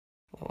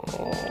So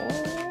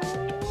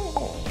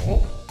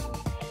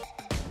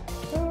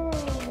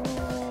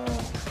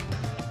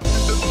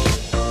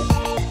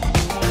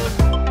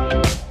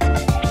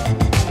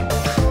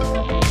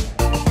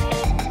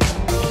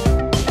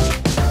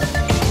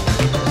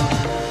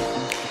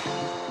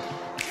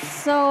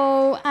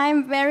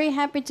I'm very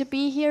happy to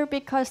be here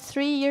because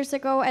 3 years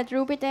ago at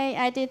rubyday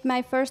I did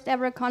my first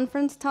ever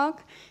conference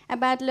talk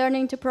about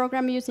learning to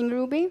program using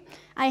Ruby.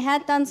 I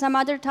had done some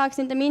other talks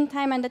in the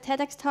meantime and a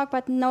TEDx talk,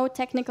 but no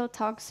technical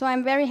talk. So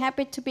I'm very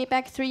happy to be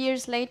back 3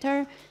 years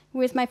later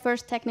with my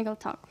first technical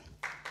talk.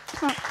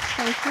 Oh,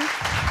 thank you.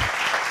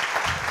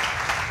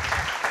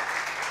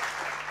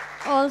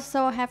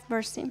 Also have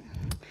mercy.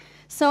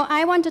 So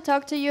I want to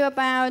talk to you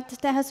about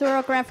the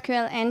Hasura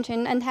GraphQL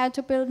engine and how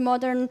to build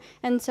modern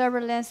and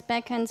serverless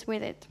backends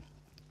with it.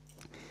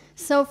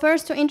 So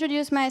first, to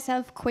introduce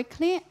myself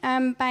quickly,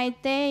 by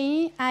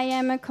day, I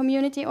am a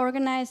community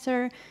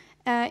organizer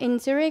in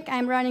Zurich.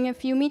 I'm running a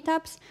few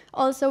meetups.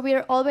 Also,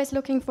 we're always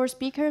looking for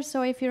speakers,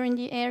 so if you're in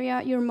the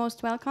area, you're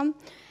most welcome.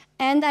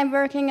 And I'm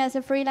working as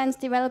a freelance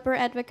developer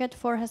advocate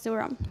for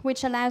Hasura,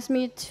 which allows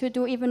me to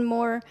do even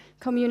more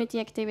community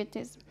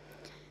activities.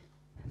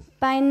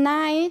 By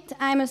night,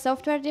 I'm a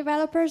software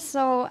developer,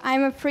 so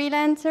I'm a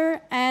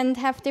freelancer and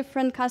have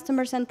different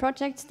customers and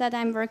projects that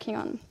I'm working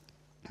on.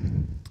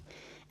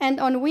 And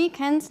on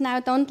weekends, now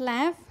don't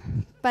laugh,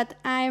 but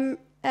I'm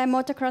a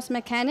motocross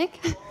mechanic.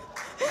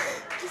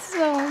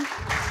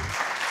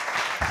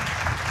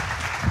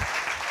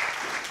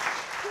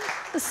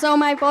 So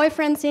my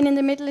boyfriend, seen in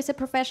the middle, is a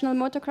professional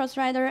motocross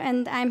rider,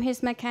 and I'm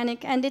his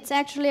mechanic. And it's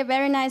actually a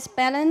very nice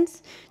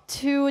balance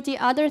to the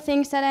other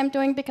things that I'm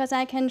doing, because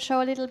I can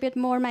show a little bit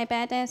more my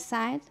badass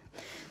side.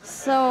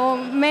 So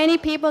many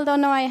people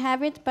don't know I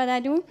have it, but I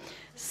do.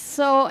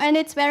 So, and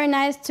it's very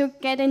nice to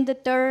get in the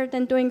dirt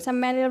and doing some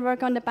manual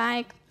work on the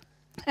bike.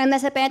 And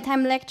as a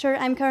bedtime lecture,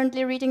 I'm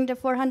currently reading the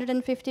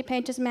 450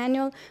 pages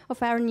manual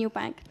of our new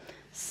bike.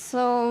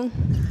 So,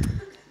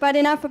 but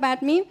enough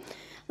about me.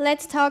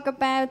 Let's talk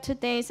about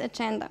today's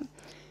agenda.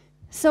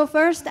 So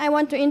first, I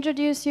want to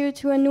introduce you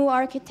to a new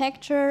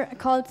architecture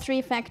called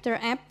three-factor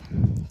app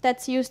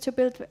that's used to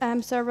build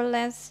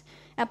serverless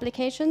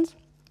applications.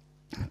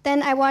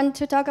 Then I want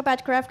to talk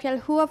about GraphQL.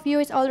 Who of you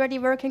is already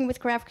working with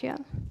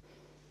GraphQL?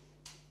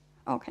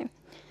 Okay.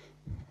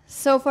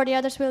 So for the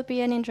others will be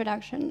an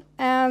introduction.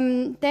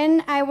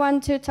 Then I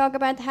want to talk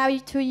about how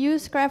to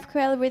use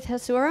GraphQL with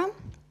Hasura,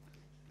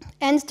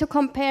 and to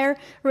compare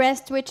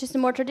REST, which is the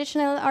more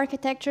traditional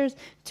architectures,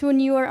 to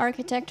newer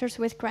architectures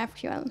with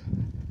GraphQL.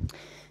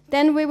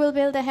 Then we will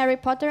build a Harry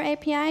Potter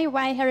API.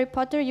 Why Harry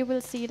Potter, you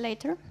will see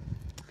later.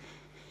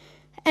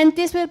 And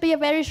this will be a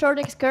very short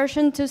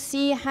excursion to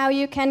see how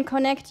you can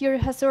connect your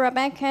Hasura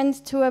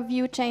backend to a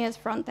Vue.js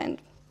frontend.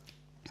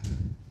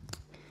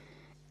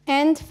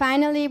 And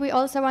finally, we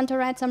also want to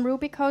write some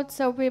Ruby code,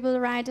 so we will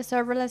write a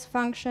serverless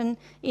function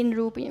in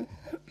Ruby.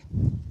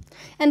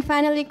 And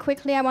finally,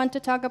 quickly, I want to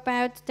talk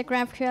about the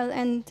GraphQL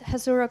and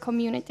Hasura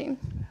community.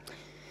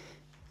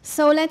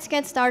 So let's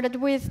get started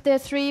with the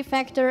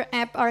three-factor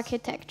app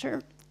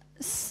architecture.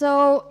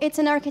 So it's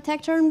an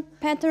architecture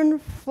pattern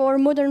for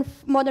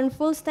modern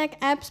full-stack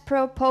apps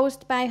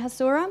proposed by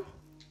Hasura.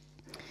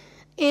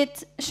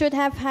 It should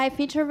have high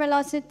feature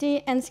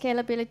velocity and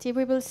scalability.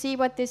 We will see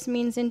what this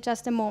means in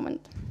just a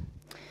moment.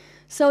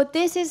 So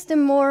this is the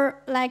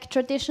more like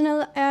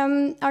traditional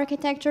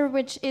architecture,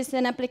 which is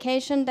an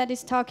application that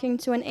is talking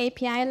to an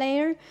API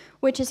layer,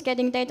 which is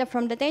getting data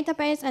from the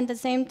database and at the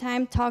same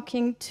time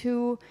talking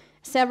to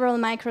several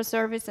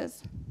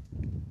microservices.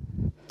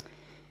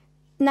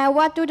 Now,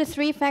 what do the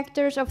three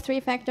factors of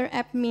three-factor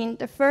app mean?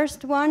 The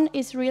first one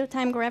is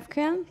real-time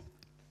GraphQL.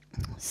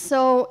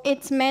 So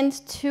it's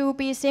meant to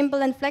be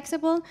simple and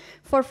flexible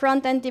for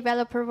front-end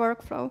developer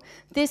workflow.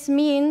 This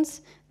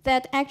means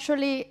that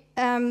actually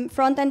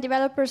front-end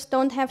developers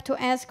don't have to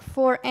ask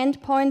for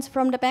endpoints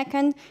from the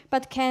backend,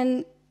 but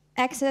can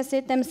access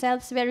it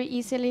themselves very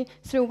easily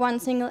through one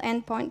single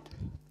endpoint.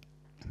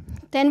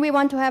 Then we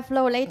want to have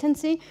low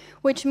latency,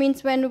 which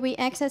means when we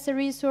access a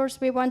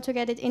resource, we want to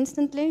get it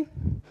instantly.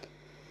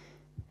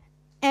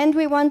 And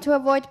we want to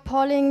avoid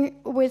polling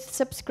with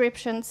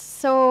subscriptions.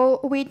 So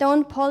we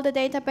don't poll the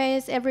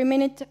database every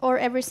minute or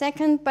every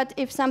second, but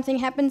if something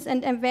happens,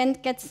 an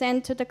event gets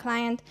sent to the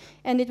client,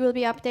 and it will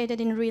be updated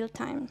in real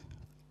time.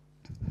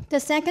 The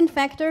second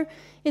factor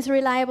is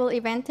reliable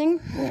eventing.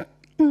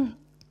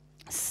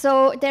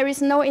 So there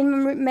is no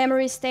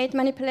in-memory state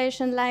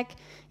manipulation like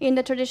in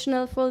the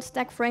traditional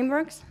full-stack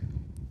frameworks.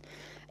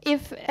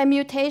 If a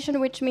mutation,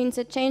 which means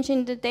a change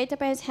in the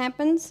database,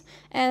 happens,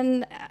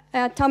 an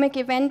atomic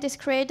event is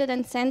created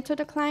and sent to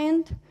the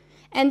client,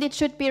 and it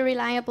should be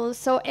reliable.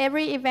 So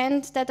every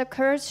event that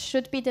occurs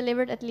should be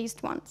delivered at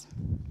least once.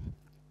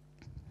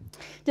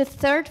 The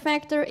third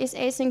factor is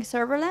async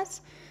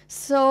serverless.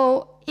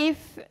 So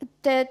if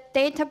the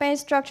database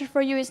structure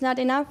for you is not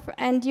enough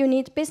and you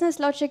need business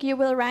logic, you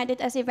will write it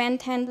as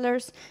event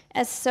handlers,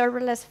 as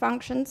serverless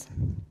functions.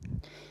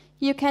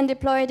 You can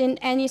deploy it in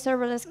any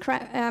serverless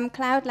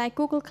cloud like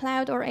Google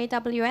Cloud or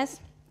AWS.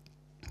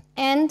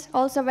 And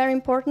also very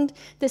important,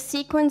 the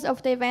sequence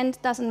of the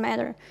event doesn't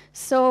matter.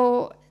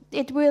 So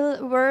it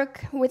will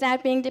work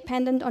without being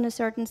dependent on a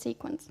certain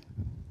sequence.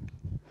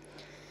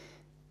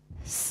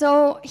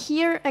 So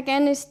here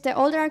again is the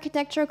older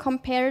architecture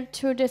compared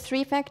to the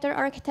three-factor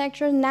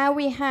architecture. Now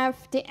we have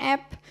the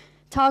app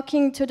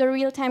talking to the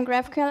real-time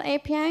GraphQL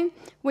API,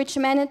 which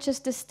manages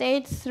the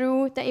state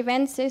through the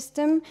event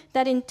system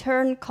that in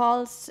turn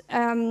calls,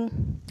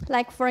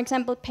 like for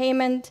example,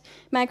 payment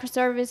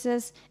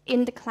microservices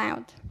in the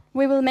cloud.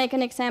 We will make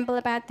an example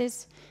about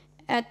this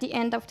at the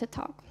end of the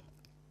talk.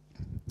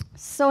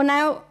 So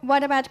now,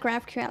 what about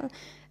GraphQL?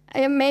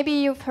 Maybe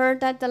you've heard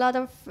that a lot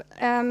of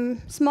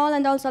small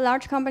and also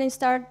large companies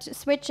start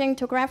switching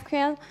to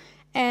GraphQL,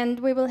 and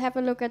we will have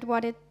a look at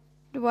what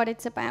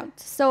it's about.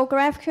 So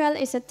GraphQL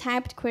is a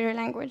typed query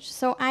language.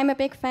 So I'm a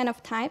big fan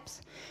of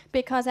types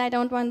because I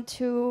don't want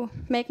to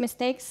make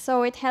mistakes,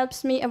 so it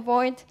helps me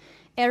avoid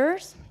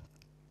errors.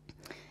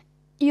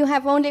 You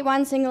have only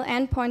one single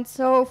endpoint,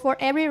 so for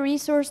every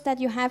resource that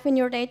you have in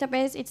your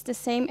database, it's the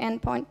same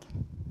endpoint.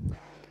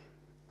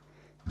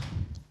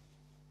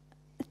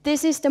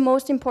 This is the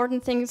most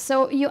important thing.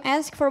 So you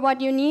ask for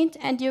what you need,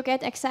 and you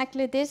get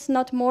exactly this,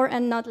 not more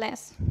and not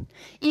less.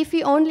 If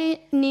you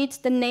only need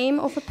the name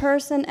of a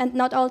person and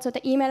not also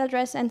the email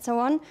address and so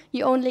on,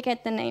 you only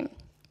get the name.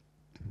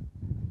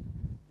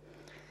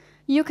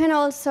 You can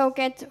also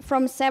get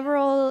from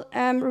several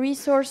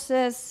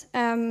resources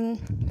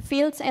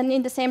fields and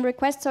in the same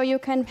request. So you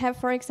can have,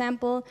 for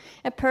example,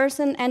 a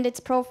person and its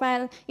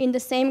profile in the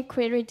same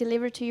query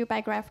delivered to you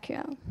by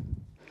GraphQL.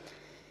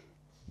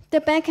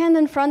 The backend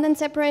and frontend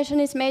separation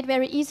is made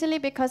very easily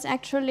because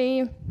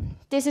actually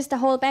this is the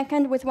whole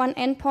backend with one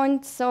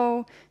endpoint.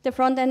 So the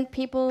frontend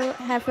people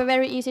have a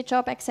very easy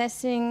job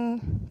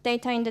accessing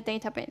data in the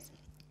database.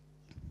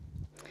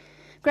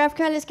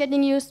 GraphQL is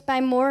getting used by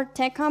more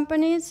tech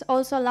companies.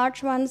 Also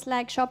large ones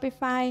like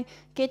Shopify,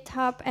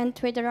 GitHub, and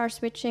Twitter are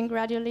switching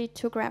gradually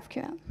to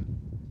GraphQL.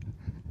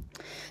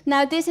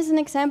 Now this is an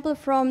example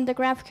from the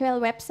GraphQL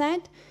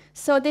website.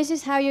 So this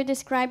is how you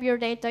describe your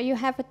data. You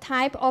have a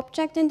type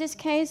object in this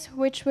case,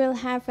 which will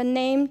have a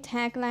name,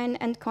 tagline,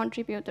 and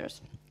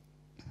contributors.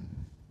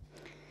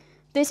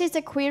 This is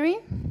a query.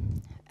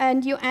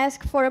 And you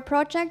ask for a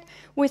project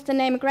with the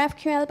name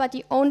GraphQL, but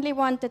you only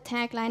want the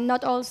tagline,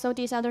 not also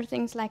these other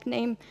things like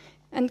name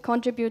and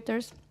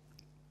contributors.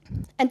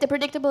 And the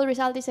predictable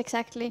result is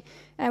exactly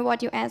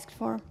what you asked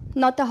for,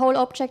 not the whole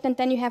object, and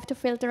then you have to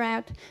filter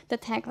out the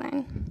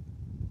tagline.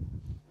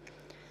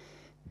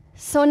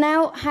 So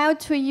now, how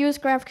to use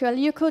GraphQL?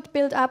 You could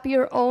build up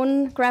your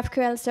own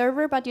GraphQL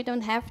server, but you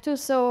don't have to.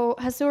 So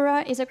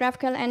Hasura is a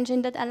GraphQL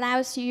engine that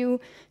allows you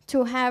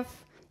to have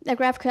a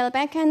GraphQL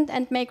backend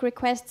and make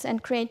requests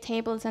and create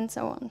tables and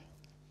so on.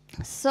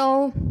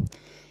 So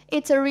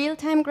it's a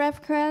real-time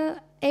GraphQL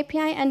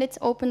API and it's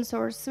open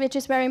source, which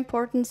is very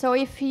important. So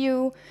if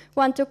you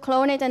want to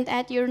clone it and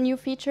add your new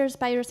features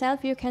by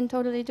yourself, you can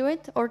totally do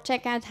it, or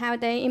check out how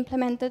they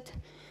implemented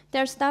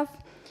their stuff.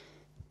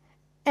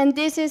 And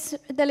this is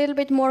the little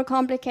bit more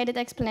complicated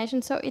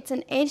explanation. So it's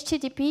an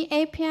HTTP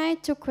API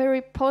to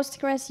query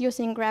Postgres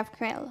using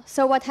GraphQL.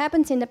 So what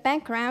happens in the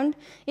background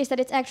is that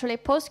it's actually a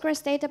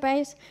Postgres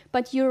database,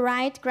 but you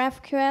write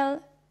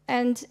GraphQL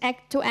and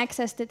to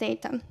access the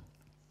data.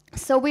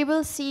 So we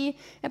will see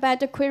about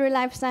the query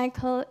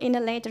lifecycle in a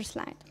later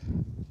slide.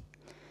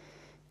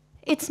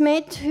 It's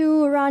made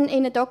to run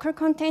in a Docker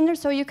container,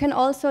 so you can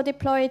also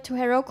deploy it to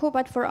Heroku,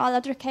 but for all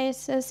other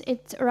cases,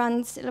 it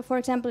runs, for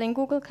example, in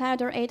Google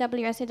Cloud or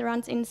AWS, it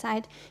runs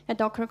inside a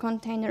Docker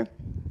container.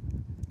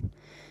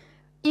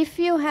 If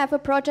you have a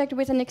project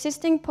with an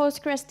existing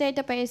Postgres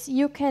database,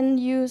 you can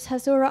use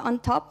Hasura on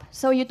top,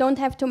 so you don't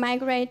have to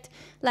migrate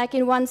like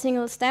in one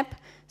single step.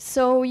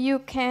 So you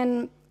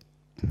can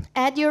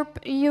add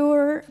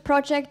your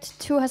project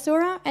to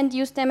Hasura and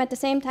use them at the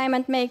same time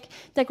and make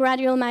the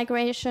gradual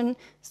migration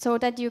so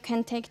that you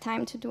can take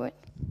time to do it.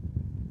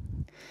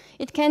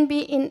 It can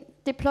be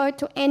deployed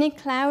to any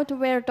cloud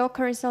where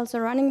Docker is also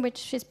running,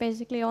 which is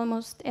basically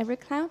almost every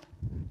cloud.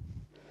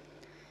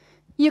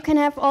 You can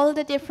have all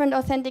the different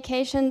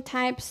authentication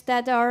types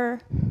that are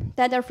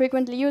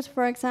frequently used,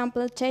 for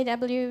example,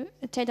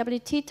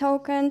 JWT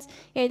tokens,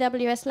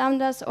 AWS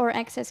lambdas, or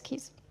access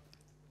keys.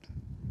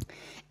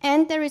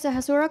 And there is a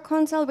Hasura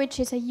console, which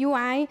is a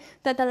UI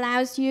that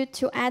allows you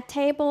to add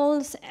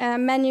tables,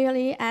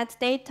 manually add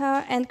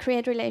data, and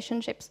create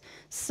relationships.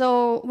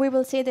 So we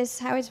will see this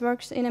how it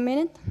works in a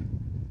minute.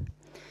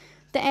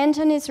 The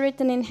engine is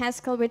written in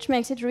Haskell, which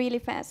makes it really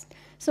fast.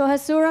 So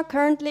Hasura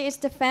currently is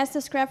the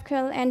fastest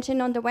GraphQL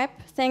engine on the web,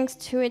 thanks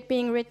to it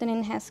being written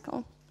in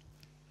Haskell.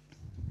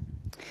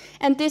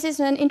 And this is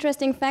an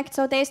interesting fact.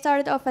 So they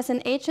started off as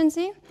an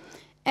agency,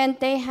 and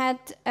they had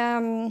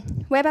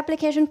web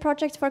application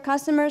projects for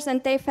customers,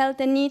 and they felt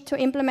the need to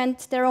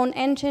implement their own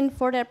engine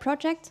for their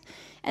project.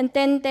 And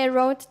then they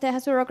wrote the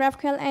Hasura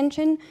GraphQL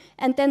engine.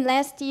 And then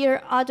last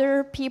year,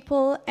 other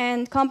people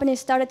and companies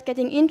started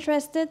getting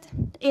interested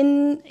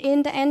in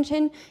the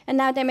engine, and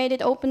now they made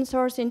it open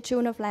source in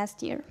June of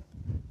last year.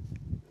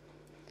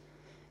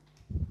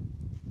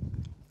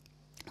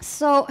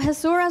 So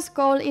Hasura's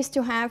goal is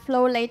to have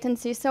low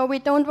latency. So we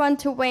don't want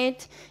to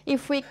wait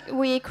if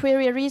we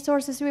query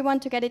resources, we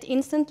want to get it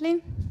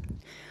instantly.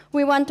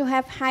 We want to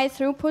have high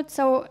throughput.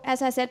 So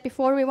as I said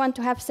before, we want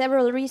to have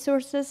several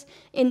resources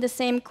in the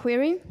same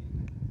query.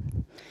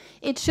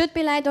 It should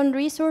be light on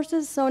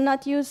resources, so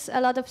not use a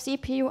lot of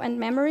CPU and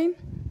memory.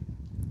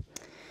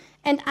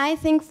 And I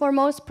think for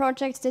most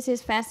projects, this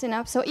is fast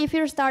enough. So if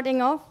you're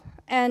starting off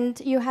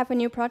and you have a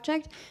new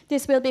project,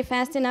 this will be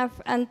fast enough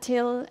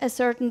until a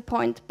certain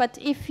point. But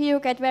if you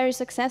get very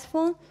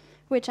successful,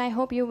 which I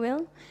hope you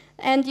will,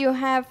 and you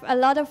have a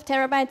lot of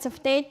terabytes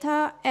of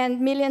data and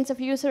millions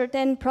of users,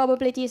 then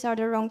probably these are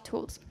the wrong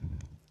tools.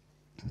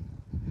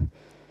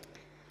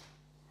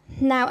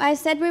 Now, I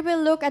said we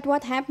will look at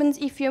what happens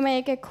if you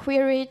make a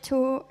query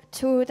to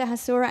the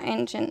Hasura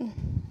engine.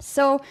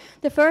 So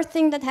the first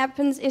thing that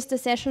happens is the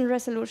session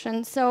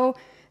resolution. So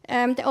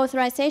the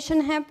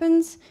authorization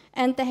happens,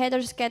 and the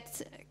headers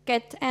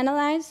get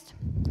analyzed.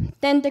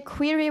 Then the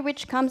query,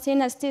 which comes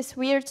in as this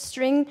weird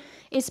string,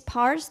 is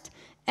parsed,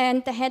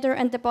 and the header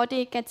and the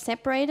body get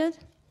separated.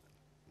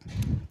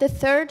 The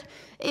third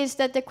is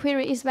that the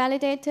query is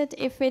validated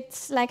if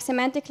it's like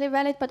semantically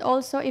valid, but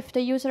also if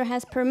the user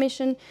has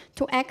permission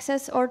to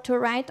access or to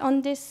write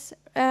on this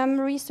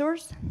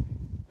resource.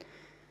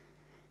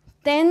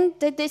 Then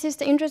this is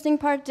the interesting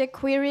part, the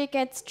query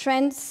gets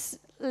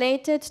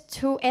translated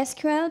to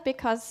SQL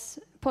because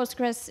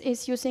Postgres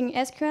is using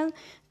SQL.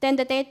 Then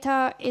the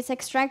data is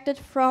extracted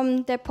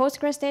from the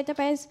Postgres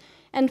database,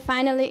 and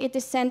finally it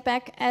is sent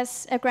back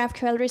as a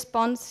GraphQL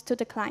response to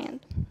the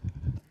client.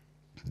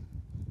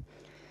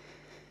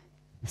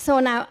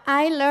 So now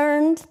I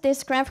learned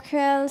this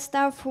GraphQL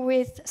stuff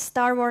with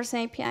Star Wars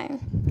API,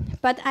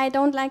 but I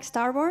don't like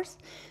Star Wars.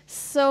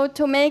 So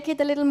to make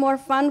it a little more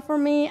fun for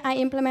me, I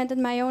implemented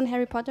my own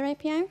Harry Potter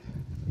API.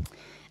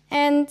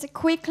 And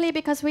quickly,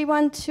 because we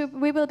will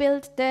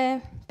build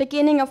the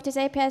beginning of this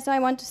API, so I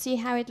want to see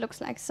how it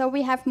looks like. So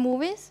we have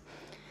movies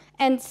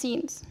and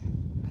scenes.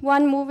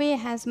 One movie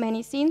has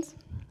many scenes.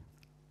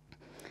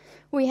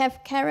 We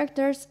have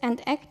characters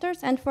and actors,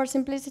 and for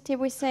simplicity,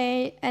 we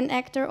say an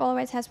actor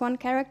always has one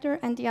character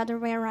and the other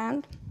way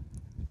around.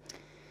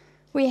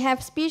 We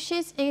have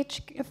species,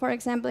 each, for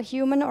example,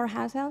 human or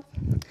house elf,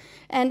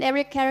 and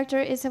every character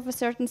is of a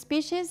certain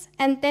species.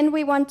 And then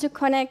we want to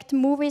connect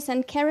movies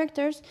and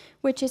characters,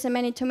 which is a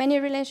many-to-many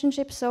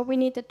relationship, so we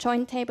need a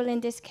join table,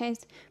 in this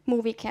case,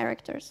 movie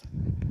characters.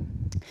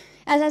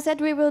 As I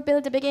said, we will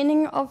build the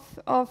beginning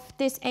of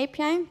this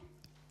API,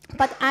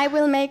 but I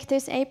will make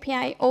this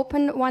API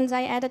open once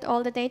I added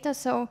all the data,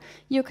 so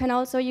you can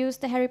also use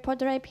the Harry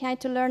Potter API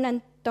to learn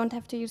and don't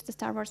have to use the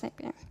Star Wars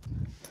API.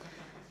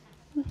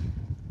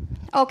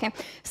 Okay,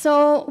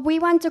 so we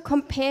want to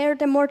compare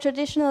the more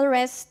traditional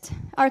REST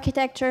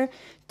architecture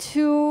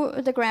to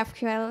the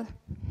GraphQL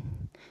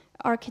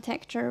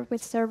architecture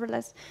with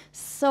serverless.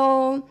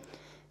 So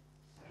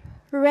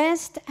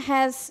REST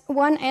has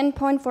one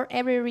endpoint for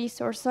every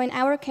resource. So in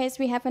our case,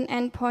 we have an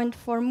endpoint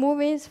for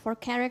movies, for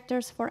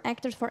characters, for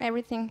actors, for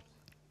everything.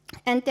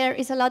 And there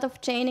is a lot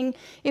of chaining.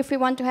 If we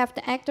want to have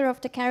the actor of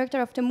the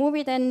character of the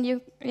movie,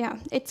 then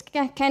it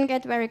can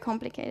get very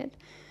complicated.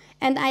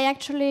 And I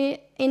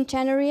actually, in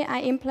January, I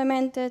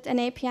implemented an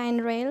API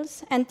in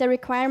Rails, and the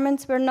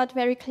requirements were not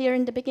very clear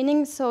in the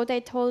beginning, so they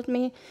told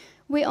me,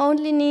 we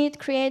only need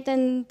create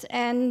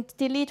and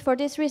delete for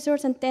this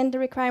resource, and then the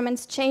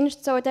requirements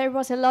changed, so there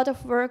was a lot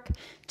of work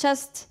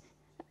just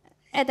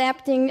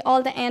adapting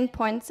all the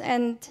endpoints,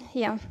 and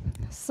yeah,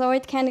 so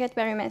it can get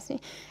very messy.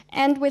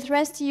 And with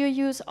REST, you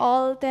use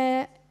all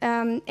the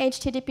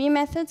HTTP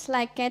methods,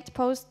 like get,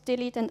 post,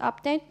 delete, and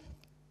update.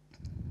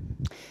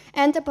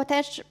 And the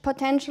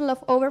potential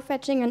of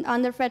overfetching and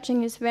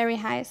underfetching is very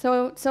high.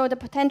 So the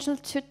potential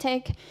to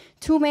take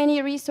too many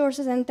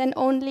resources and then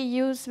only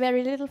use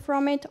very little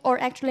from it,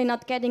 or actually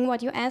not getting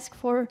what you ask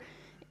for,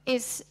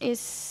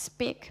 is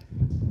big.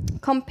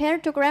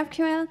 Compared to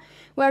GraphQL,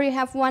 where you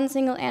have one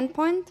single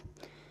endpoint,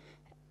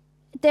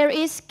 there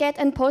is get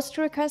and post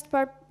request,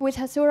 but with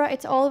Hasura,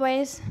 it's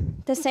always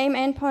the same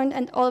endpoint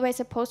and always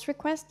a post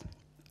request.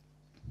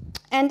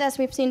 And as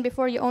we've seen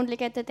before, you only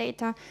get the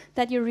data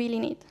that you really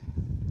need.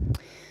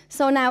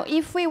 So now,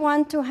 if we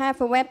want to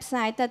have a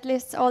website that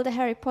lists all the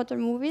Harry Potter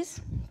movies,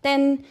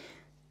 then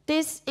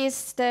this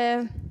is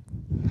the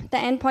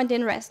endpoint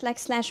in REST, like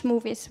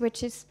 /movies,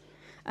 which is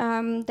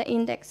the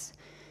index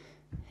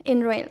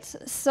in Rails.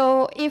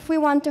 So if we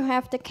want to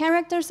have the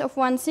characters of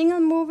one single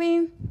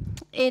movie,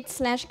 it's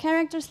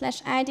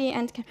 /character/ID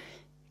and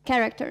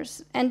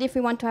characters. And if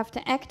we want to have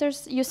the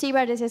actors, you see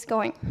where this is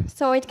going.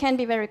 So it can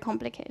be very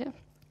complicated.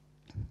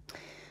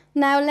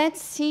 Now let's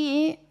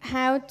see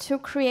how to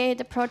create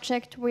a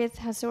project with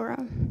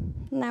Hasura.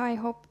 Now I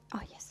hope,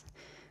 oh yes,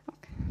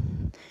 okay.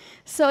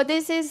 So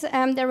this is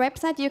their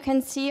website. You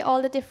can see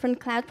all the different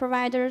cloud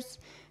providers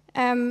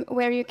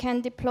where you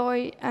can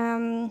deploy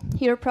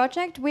your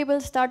project. We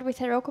will start with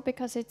Heroku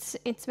because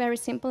it's very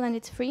simple and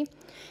it's free.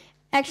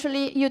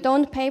 Actually, you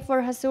don't pay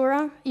for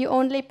Hasura. You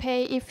only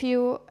pay if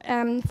you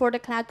for the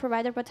cloud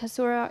provider, but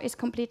Hasura is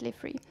completely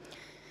free.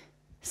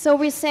 So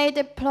we say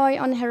deploy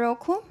on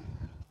Heroku.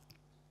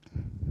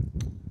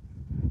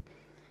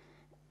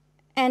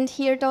 And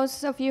here,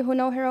 those of you who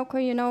know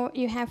Heroku, you know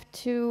you have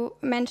to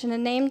mention a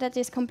name that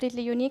is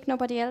completely unique.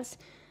 Nobody else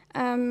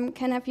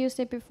can have used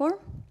it before.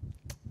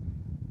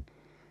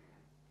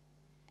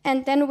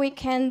 And then we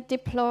can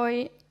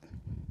deploy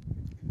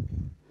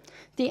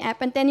the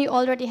app, and then you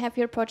already have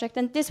your project.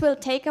 And this will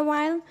take a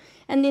while,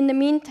 and in the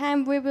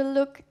meantime, we will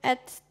look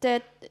at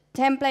the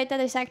template that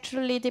is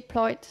actually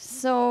deployed.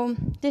 So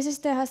this is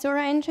the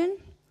Hasura engine,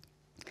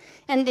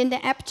 and in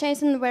the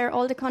app.json, where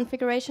all the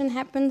configuration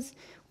happens,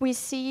 we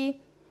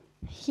see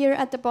here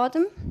at the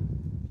bottom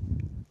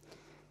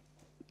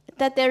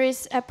that there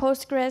is a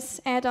Postgres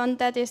add-on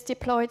that is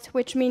deployed,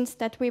 which means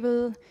that we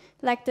will,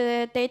 like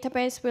the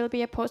database will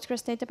be a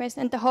Postgres database,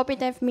 and the hobby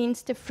dev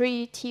means the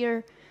free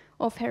tier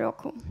of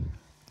Heroku.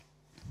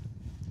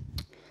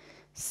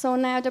 So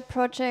now the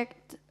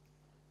project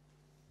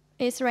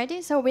is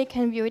ready, so we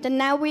can view it. And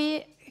now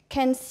we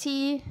can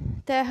see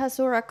the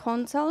Hasura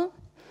console.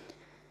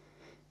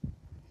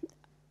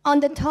 On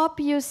the top,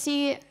 you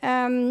see,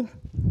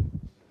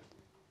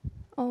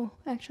 oh,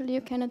 actually,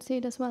 you cannot see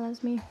it as well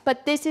as me.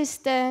 But this is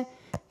the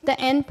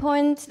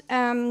endpoint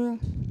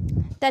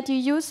that you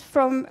use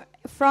from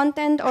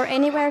frontend or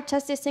anywhere,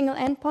 just a single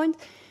endpoint.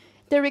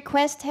 The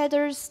request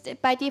headers,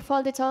 by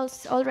default, it's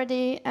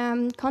already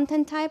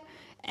content type.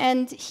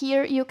 And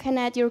here you can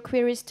add your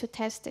queries to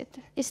test it.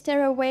 Is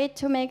there a way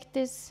to make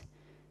this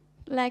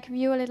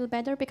view a little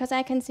better? Because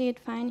I can see it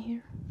fine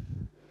here.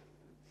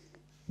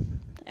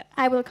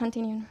 I will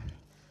continue.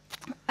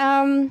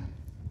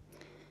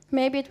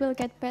 Maybe it will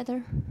get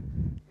better.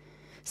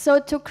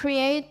 So to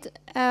create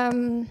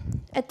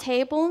a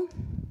table,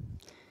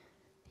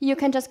 you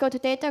can just go to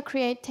data,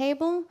 create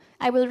table.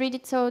 I will read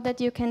it so that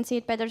you can see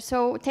it better.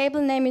 So table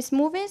name is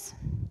movies.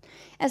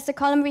 As the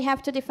column, we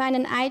have to define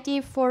an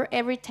ID for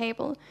every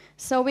table.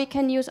 So we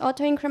can use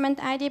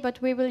auto-increment ID,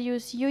 but we will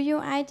use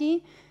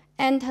UUID.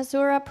 And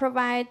Hasura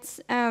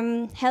provides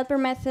helper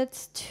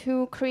methods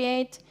to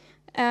create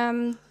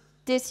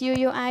this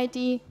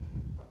UUID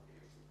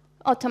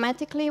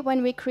automatically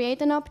when we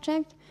create an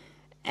object.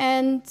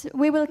 And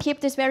we will keep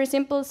this very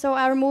simple. So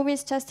our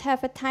movies just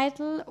have a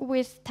title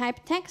with type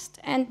text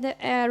and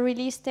a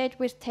release date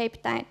with type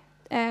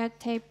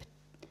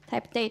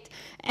date.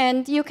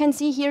 And you can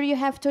see here you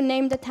have to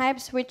name the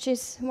types, which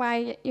is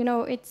why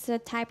it's a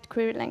typed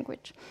query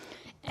language.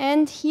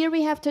 And here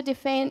we have to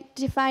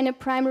define a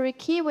primary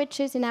key, which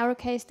is in our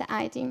case the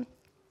ID.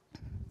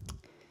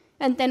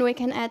 And then we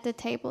can add the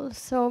table.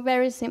 So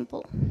very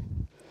simple.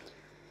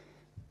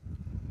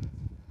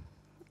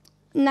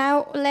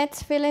 Now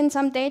let's fill in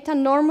some data.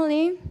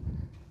 Normally,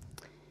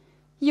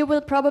 you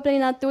will probably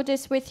not do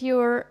this with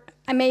your,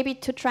 maybe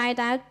to try it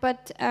out,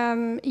 but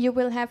you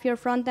will have your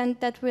front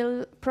end that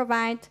will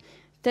provide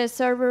the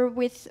server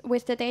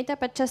with the data.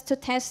 But just to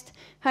test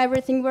how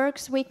everything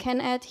works, we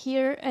can add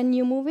here a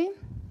new movie,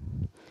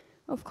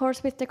 of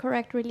course, with the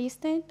correct release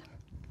date.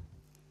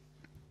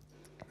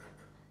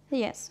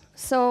 Yes,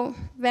 so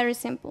very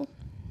simple.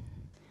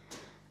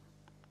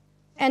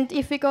 And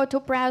if we go to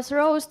browse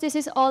rows, this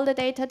is all the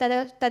data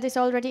that is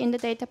already in the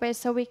database,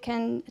 so we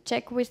can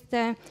check with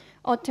the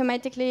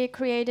automatically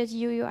created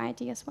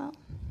UUID as well.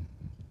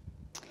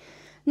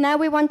 Now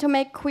we want to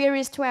make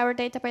queries to our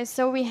database.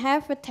 So we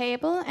have a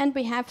table and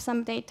we have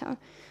some data.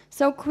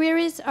 So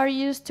queries are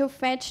used to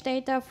fetch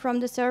data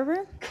from the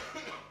server.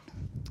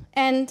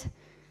 And,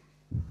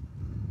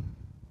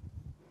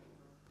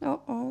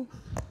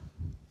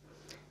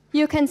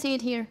 you can see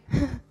it here.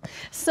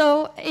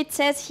 So it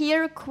says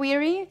here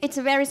query. It's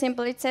very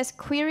simple. It says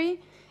query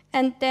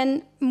and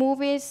then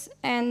movies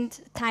and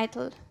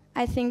title.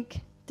 I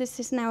think this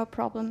is now a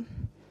problem.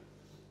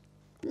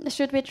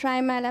 Should we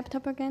try my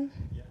laptop again?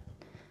 Yeah.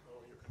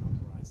 Or you can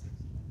authorize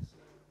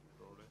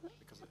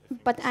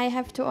it. But I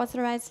have to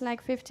authorize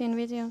like 15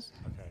 videos.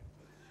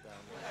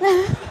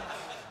 Okay.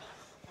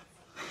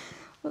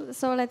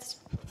 So let's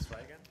try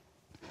again.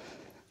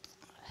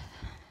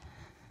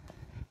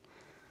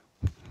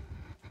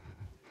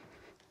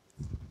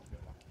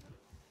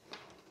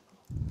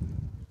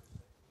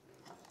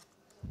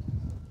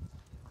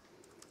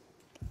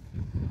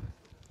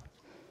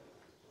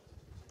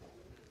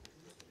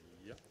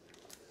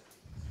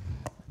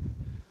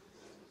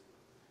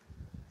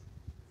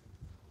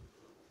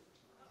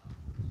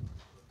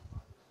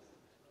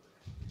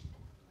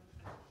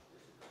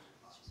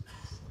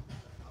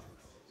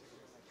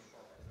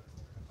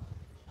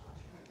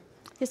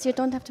 Yes, you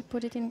don't have to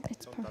put it in.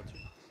 It's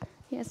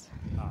yes.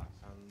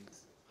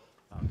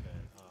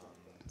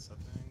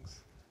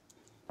 Settings.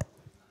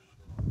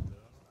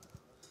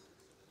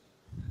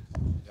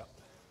 Yeah.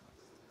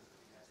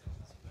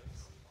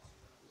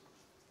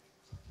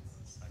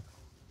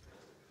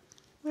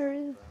 Where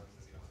is it?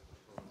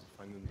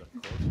 Finding the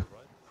code,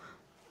 right?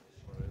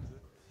 Where is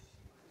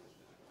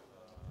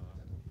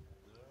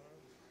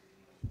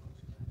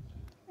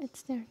it?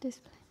 It's there,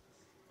 display.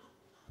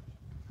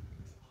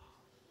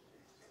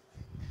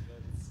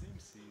 That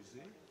seems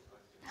easy.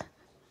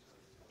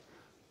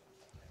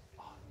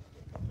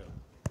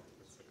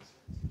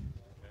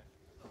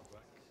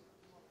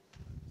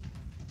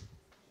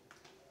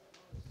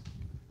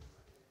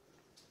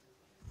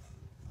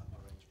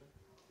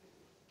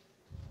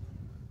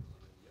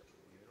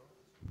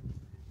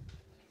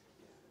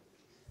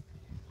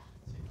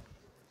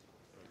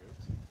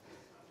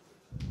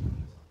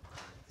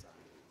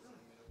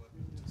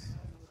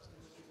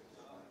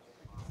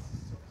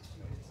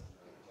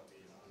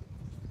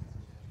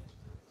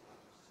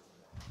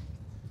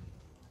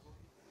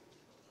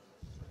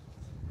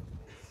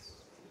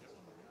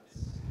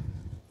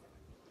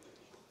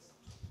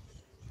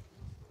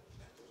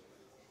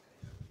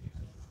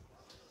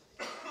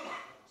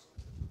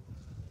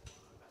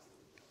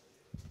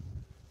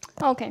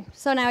 Okay,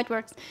 so now it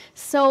works.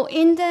 So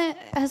in the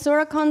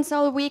Hasura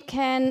console, we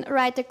can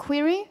write a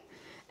query,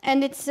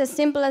 and it's as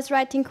simple as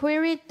writing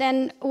query,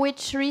 then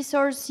which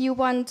resource you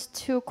want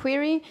to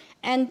query,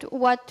 and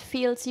what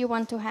fields you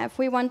want to have.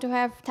 We want to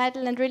have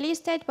title and release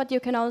date, but you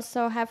can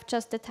also have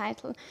just the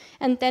title,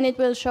 and then it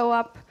will show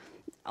up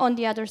on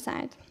the other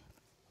side.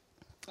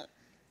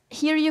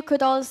 Here you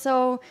could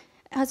also,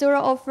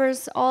 Hasura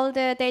offers all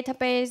the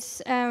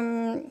database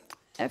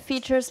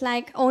features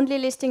like only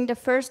listing the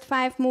first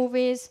 5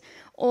 movies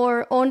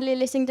or only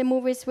listing the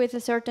movies with a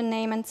certain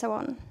name and so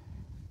on.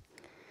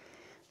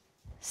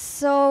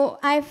 So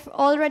I've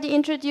already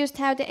introduced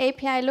how the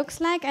API looks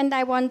like, and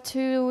I want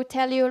to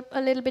tell you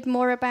a little bit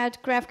more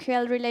about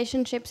GraphQL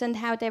relationships and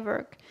how they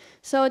work.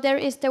 So there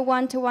is the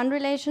one-to-one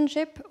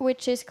relationship,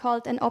 which is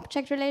called an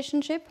object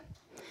relationship.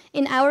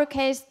 In our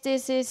case,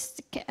 this is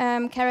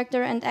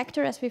character and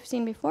actor, as we've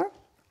seen before.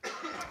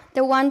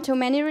 The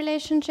one-to-many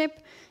relationship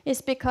is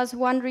because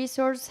one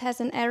resource has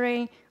an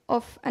array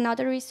of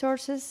another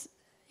resources.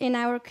 In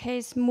our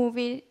case, a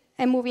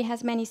movie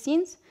has many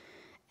scenes.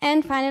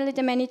 And finally,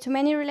 the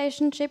many-to-many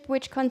relationship,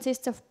 which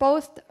consists of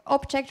both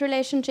object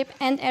relationship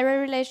and array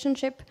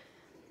relationship.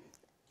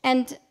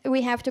 And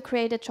we have to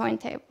create a join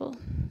table.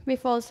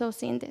 We've also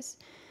seen this.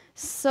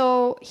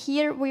 So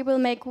here we will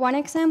make one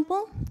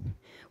example.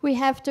 We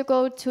have to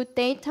go to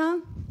data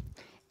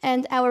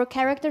and our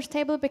characters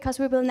table, because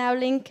we will now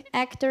link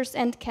actors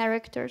and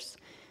characters.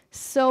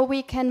 So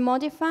we can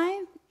modify,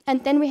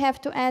 and then we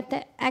have to add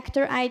the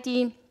actor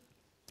ID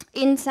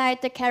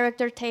inside the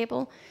character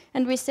table.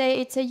 And we say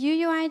it's a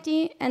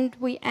UUID, and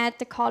we add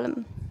the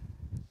column.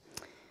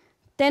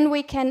 Then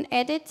we can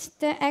edit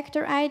the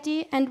actor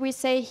ID, and we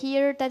say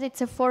here that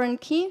it's a foreign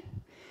key,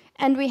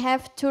 and we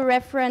have to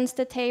reference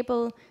the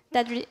table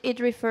that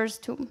it refers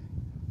to.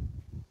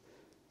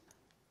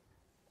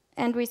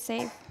 And we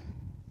save.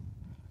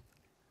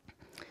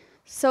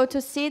 So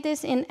to see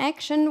this in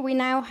action, we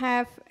now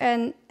have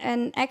an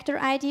actor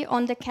ID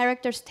on the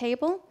characters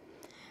table,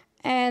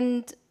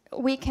 and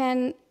we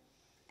can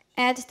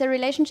add the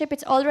relationship.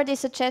 It's already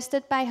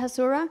suggested by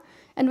Hasura,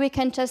 and we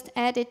can just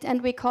add it,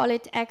 and we call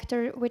it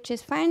actor, which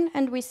is fine,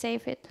 and we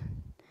save it.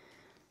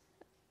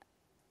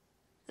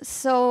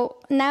 So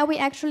now we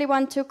actually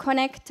want to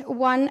connect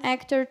one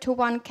actor to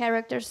one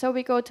character. So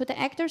we go to the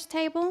actors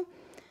table,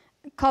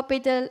 copy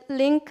the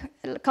link,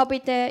 copy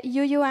the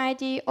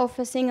UUID of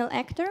a single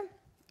actor.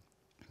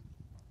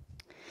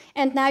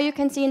 And now you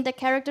can see in the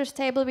characters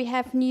table we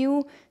have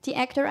the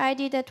actor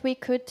ID that we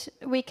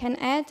can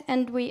add,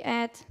 and we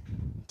add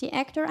the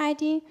actor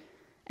ID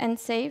and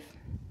save.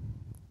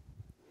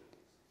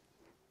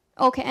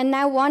 Okay, and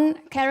now one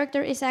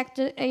character is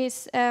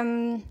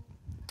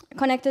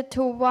connected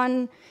to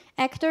one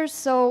actor,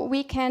 so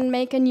we can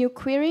make a new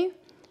query,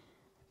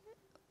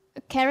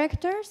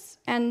 characters,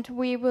 and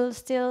we will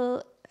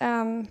still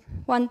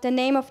want the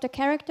name of the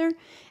character,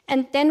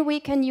 and then we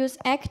can use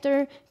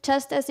actor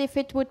just as if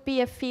it would be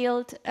a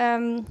field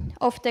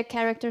of the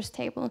characters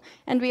table,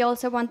 and we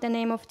also want the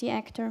name of the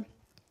actor.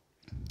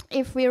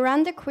 If we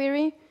run the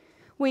query,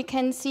 we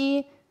can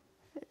see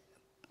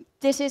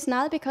this is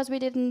null because we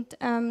didn't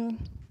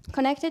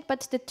connect it,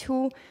 but the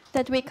 2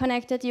 that we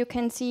connected you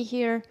can see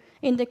here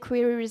in the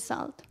query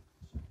result.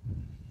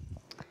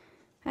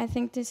 I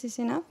think this is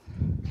enough.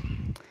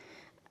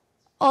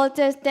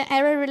 The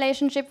array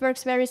relationship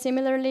works very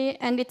similarly,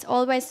 and it's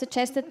always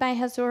suggested by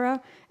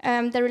Hasura,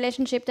 the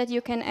relationship that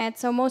you can add.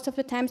 So most of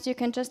the times you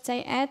can just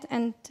say add,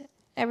 and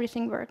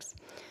everything works.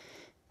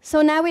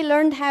 So now we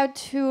learned how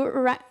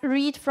to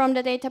read from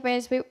the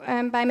database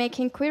by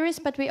making queries,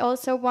 but we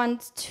also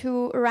want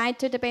to write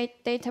to the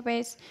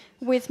database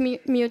with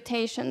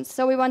mutations.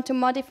 So we want to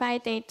modify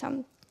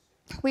data.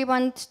 We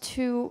want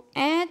to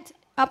add,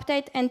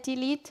 update, and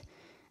delete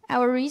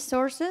our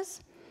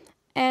resources.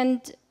 And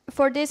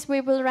for this,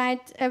 we will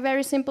write a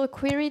very simple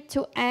query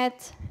to add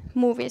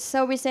movies.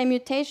 So we say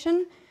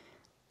mutation,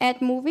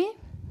 add movie.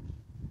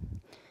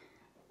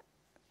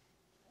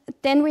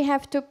 Then we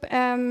have to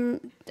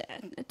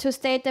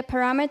state the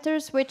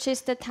parameters, which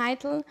is the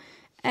title,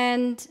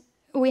 and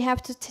we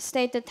have to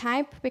state the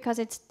type because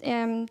it's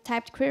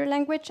typed query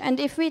language. And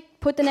if we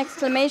put an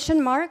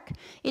exclamation mark,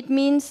 it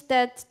means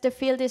that the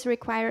field is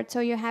required, so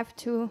you have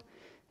to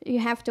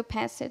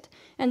pass it.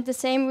 And the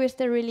same with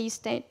the release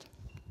date.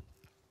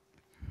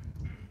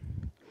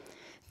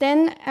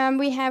 Then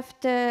we have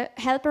the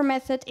helper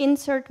method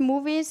insert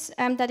movies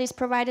that is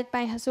provided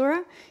by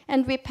Hasura,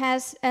 and we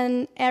pass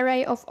an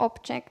array of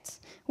objects.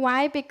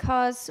 Why?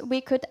 Because we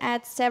could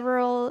add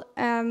several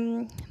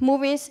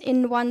movies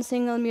in one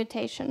single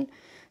mutation.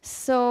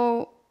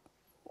 So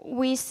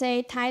we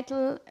say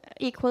title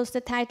equals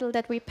the title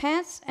that we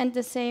pass, and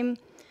the same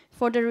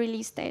for the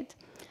release date.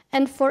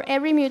 And for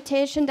every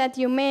mutation that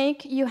you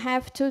make, you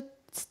have to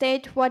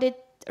state what it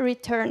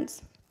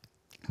returns.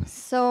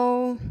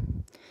 So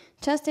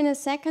just in a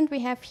second,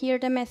 we have here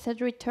the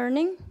method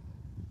returning.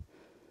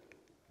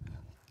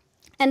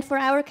 And for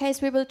our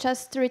case, we will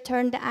just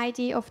return the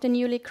ID of the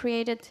newly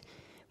created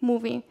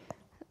movie.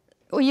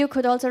 you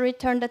could also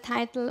return the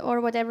title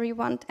or whatever you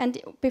want. And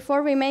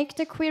before we make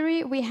the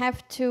query, we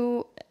have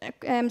to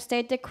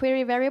state the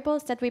query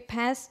variables that we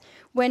pass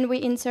when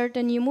we insert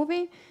a new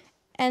movie.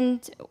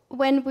 And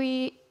when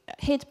we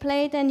hit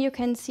play, then you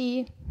can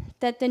see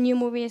that the new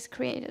movie is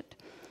created.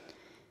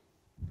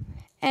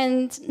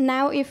 And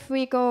now if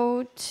we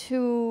go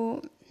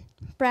to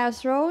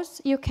browse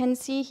rows, you can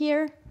see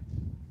here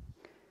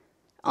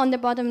on the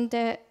bottom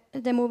the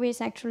movie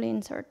is actually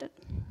inserted.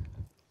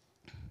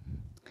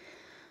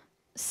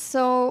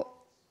 So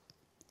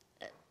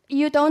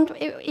you don't,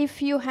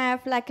 if you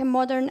have like a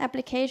modern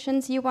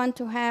applications, you want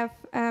to have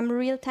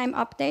real-time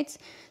updates.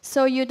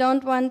 So you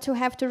don't want to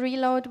have to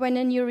reload when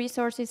a new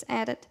resource is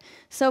added.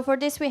 So for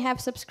this we have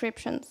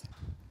subscriptions.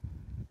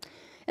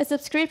 A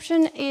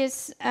subscription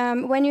is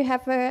when you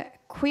have a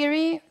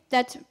query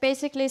that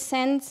basically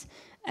sends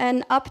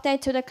an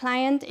update to the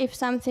client if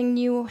something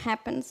new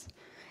happens.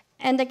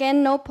 And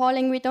again, no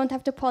polling, we don't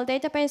have to poll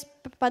database,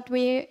 but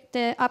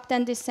the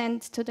update is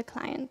sent to the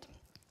client.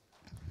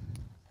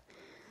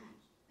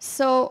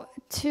 So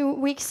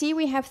we see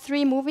we have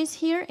 3 movies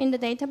here in the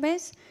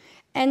database,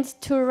 and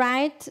to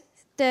write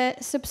the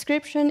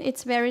subscription,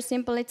 it's very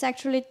simple. It's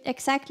actually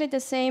exactly the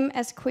same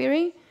as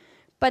query,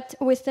 but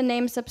with the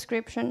name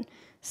subscription.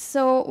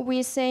 So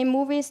we say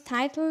movies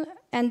title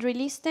and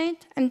release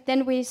date, and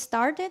then we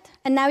start it,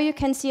 and now you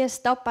can see a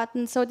stop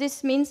button. So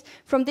this means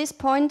from this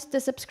point,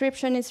 the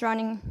subscription is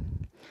running.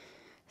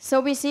 So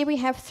we see we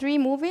have 3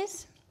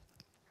 movies,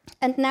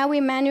 and now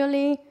we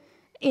manually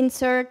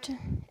insert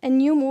a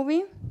new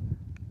movie,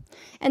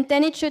 and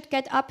then it should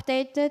get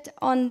updated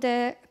on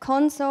the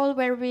console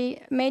where we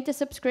made the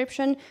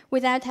subscription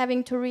without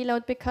having to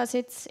reload because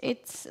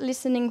it's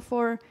listening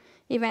for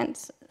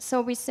events.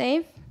 So we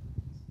save.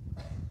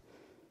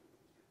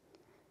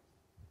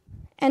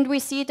 And we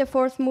see the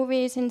 4th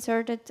movie is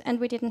inserted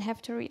and we didn't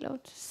have to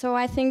reload. So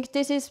I think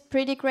this is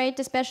pretty great,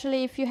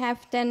 especially if you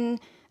have then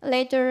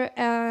later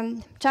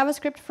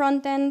JavaScript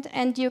frontend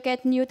and you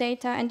get new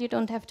data and you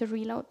don't have to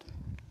reload.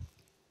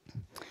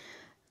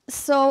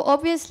 So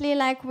obviously,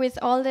 like with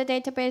all the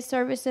database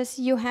services,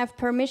 you have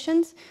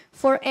permissions.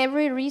 For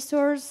every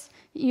resource,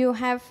 you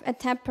have a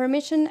tab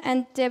permission,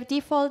 and the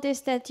default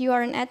is that you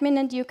are an admin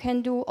and you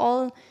can do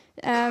all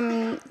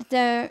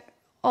the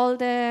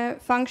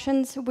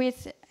functions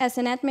as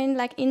an admin,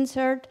 like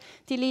insert,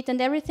 delete,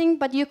 and everything.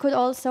 But you could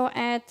also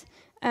add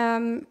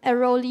a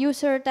role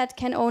user that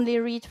can only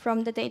read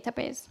from the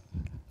database.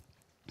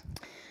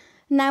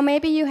 Now,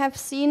 maybe you have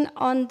seen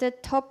on the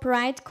top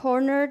right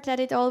corner that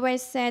it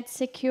always said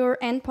secure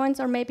endpoints,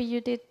 or maybe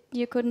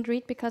you couldn't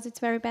read because it's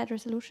very bad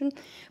resolution.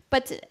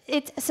 But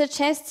it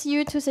suggests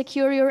you to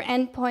secure your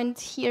endpoint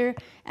here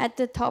at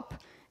the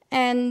top.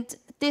 And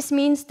this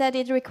means that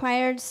it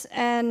requires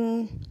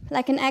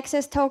like an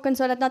access token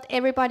so that not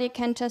everybody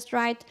can just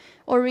write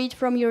or read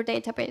from your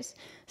database.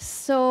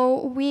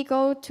 So we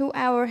go to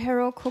our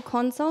Heroku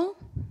console,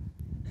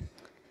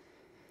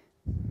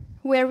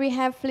 where we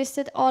have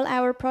listed all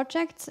our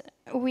projects.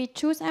 We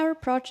choose our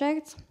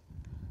project.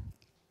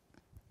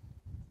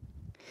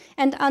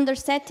 And under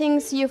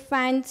settings, you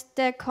find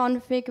the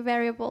config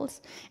variables.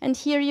 And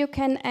here you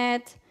can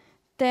add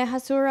the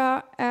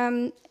Hasura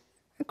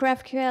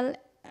GraphQL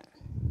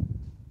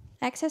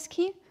access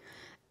key.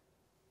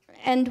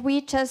 And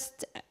we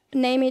just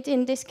name it,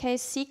 in this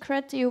case,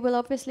 secret. You will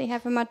obviously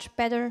have a much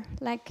better,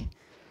 like,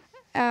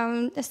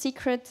 a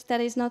secret that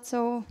is not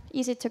so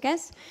easy to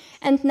guess.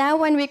 And now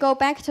when we go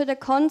back to the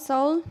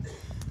console,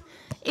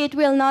 it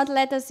will not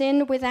let us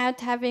in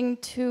without having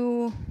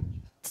to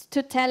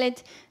tell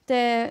it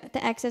the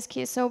access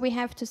key. So we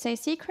have to say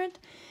secret.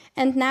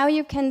 And now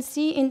you can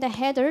see in the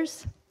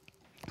headers,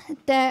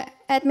 the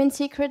admin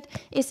secret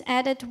is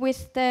added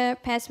with the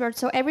password.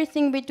 So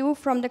everything we do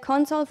from the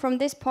console from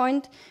this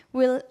point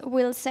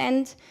will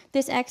send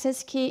this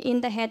access key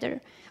in the header.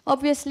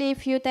 Obviously,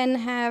 if you then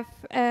have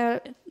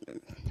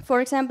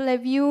for example, a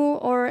Vue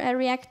or a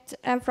React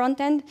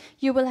frontend,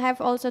 you will have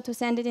also to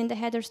send it in the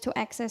headers to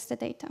access the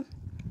data.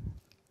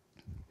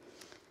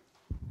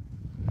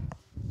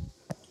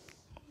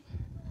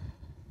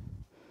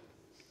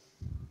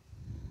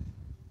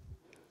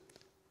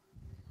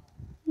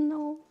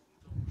 No.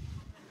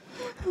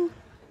 No.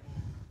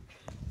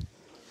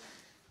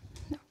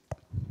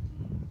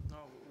 No,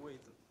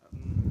 wait.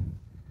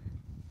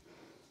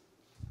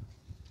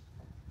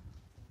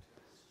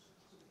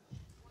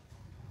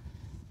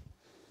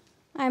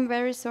 I'm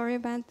very sorry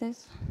about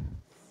this.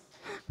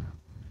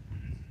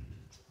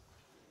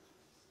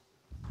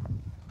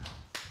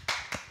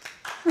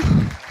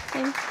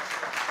 Thanks.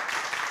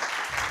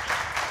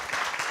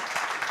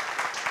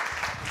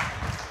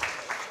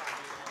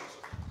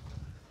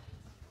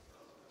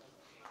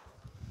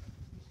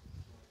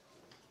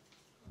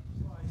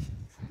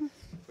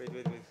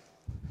 Wait.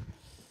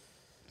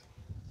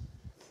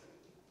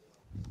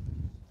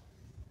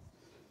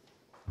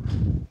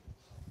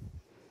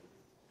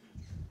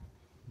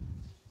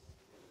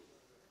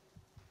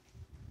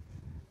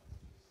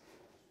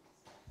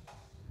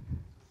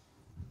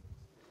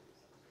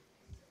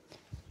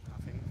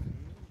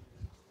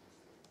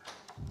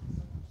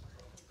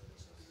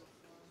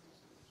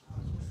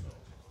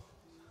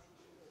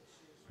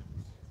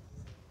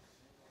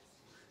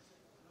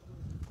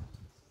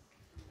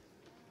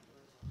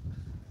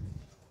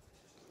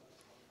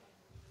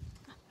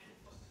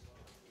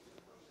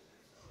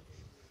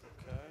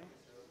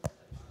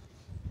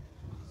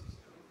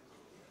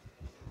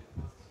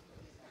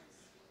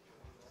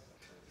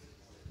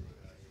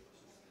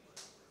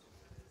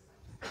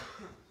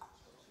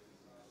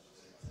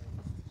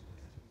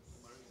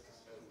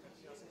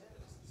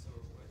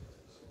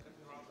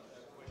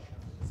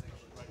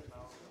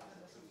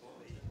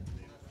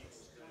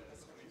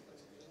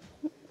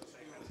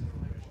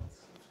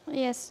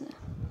 Yes.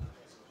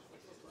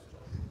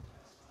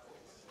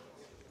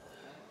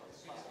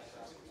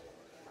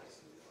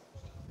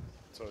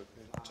 So it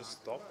just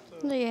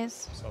stopped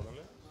Yes.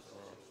 suddenly?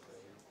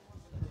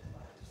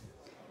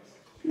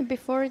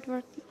 Before it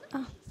worked.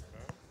 Ah.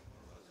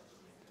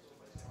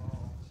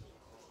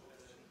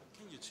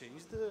 Can you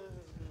change the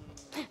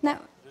No.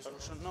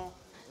 resolution? No,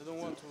 I don't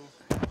want to.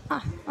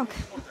 Ah.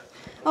 Okay.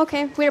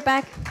 Okay, we're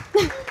back.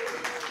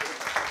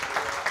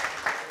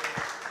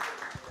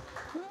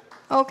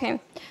 Okay,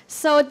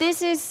 so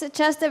this is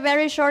just a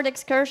very short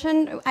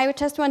excursion. I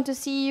just want to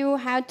see you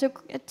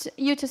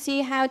to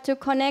see how to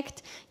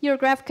connect your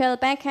GraphQL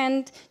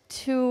backend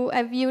to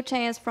a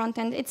Vue.js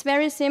frontend. It's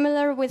very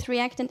similar with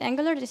React and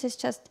Angular. This is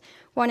just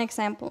one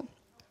example.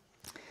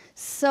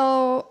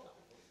 So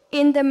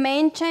in the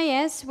main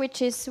JS,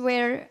 which is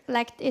where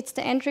it's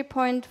the entry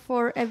point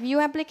for a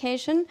Vue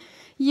application,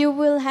 you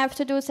will have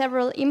to do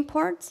several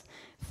imports.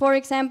 For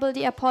example,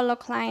 the Apollo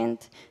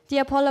client. The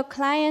Apollo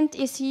client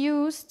is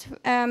used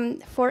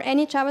for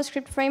any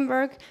JavaScript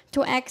framework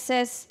to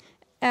access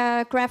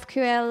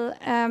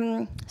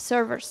GraphQL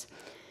servers.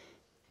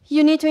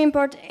 You need to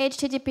import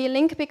HTTP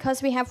link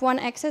because we have one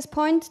access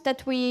point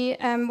that we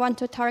want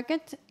to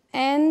target,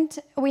 and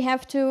we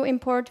have to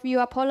import Vue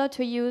Apollo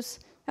to use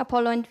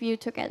Apollo and Vue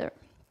together.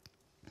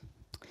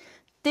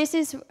 This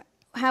is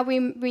how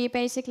we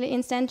basically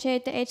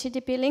instantiate the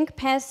HTTP link,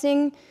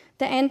 passing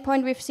the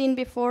endpoint we've seen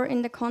before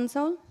in the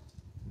console.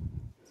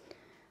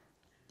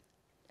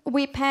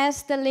 We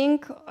pass the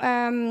link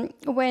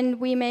when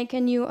we make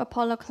a new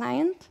Apollo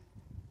client.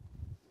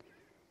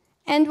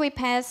 And we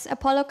pass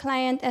Apollo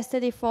client as the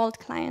default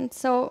client.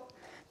 So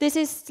this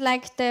is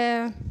like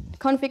the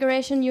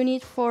configuration you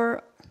need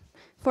for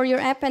your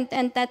app,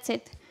 and that's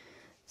it.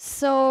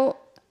 So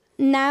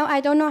now I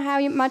don't know how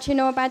much you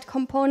know about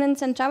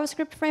components and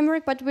JavaScript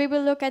framework, but we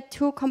will look at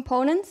two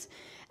components.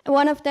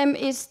 One of them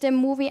is the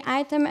movie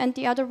item, and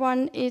the other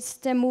one is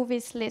the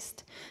movies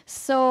list.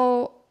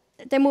 So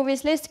the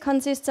movies list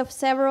consists of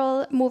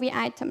several movie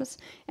items.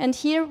 And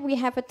here we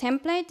have a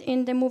template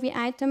in the movie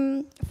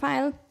item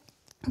file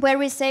where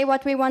we say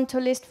what we want to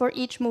list for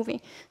each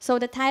movie. So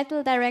the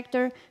title,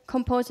 director,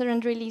 composer,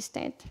 and release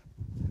date.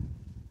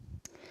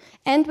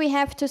 And we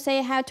have to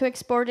say how to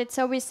export it.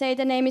 So we say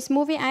the name is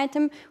movie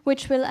item,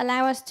 which will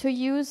allow us to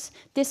use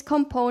this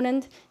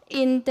component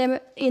in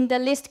the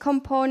list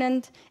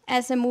component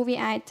as a movie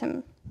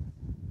item.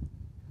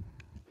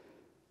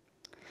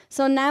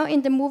 So now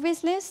in the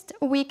movies list,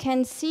 we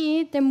can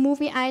see the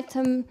movie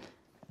item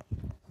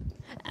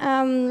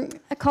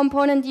a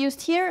component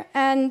used here,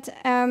 and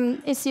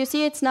as you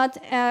see, it's not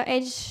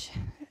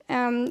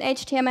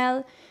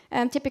HTML,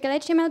 typical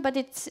HTML, but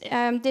it's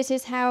this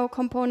is how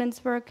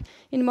components work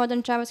in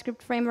modern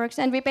JavaScript frameworks.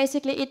 And we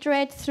basically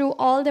iterate through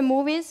all the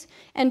movies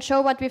and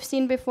show what we've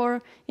seen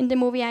before in the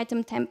movie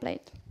item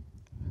template.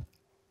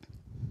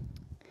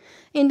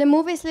 In the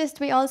movies list,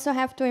 we also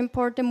have to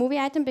import the movie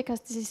item because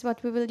this is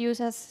what we will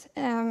use as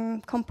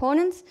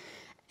components,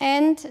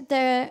 and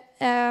the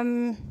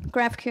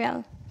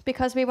GraphQL,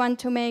 because we want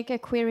to make a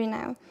query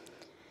now.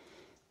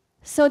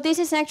 So this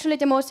is actually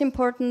the most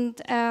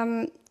important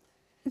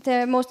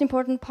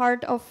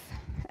part of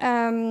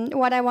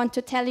what I want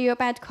to tell you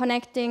about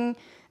connecting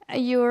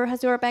your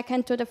Hasura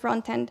backend to the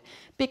front end,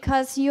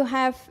 because you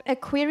have a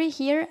query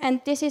here, and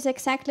this is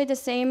exactly the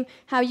same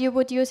how you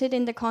would use it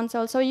in the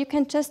console. So you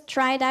can just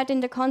try it out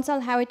in the console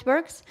how it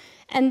works,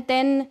 and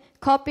then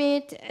copy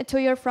it to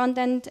your front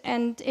end,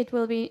 and it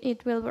will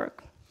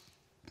work.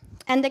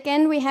 And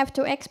again, we have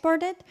to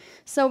export it.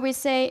 So we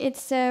say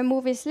it's a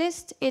movies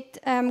list. It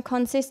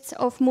consists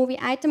of movie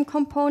item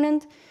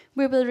component.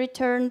 We will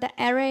return the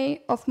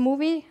array of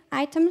movie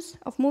items,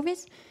 of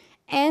movies.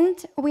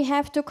 And we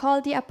have to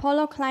call the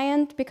Apollo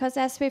client, because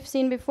as we've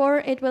seen before,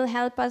 it will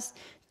help us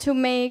to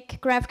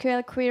make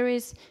GraphQL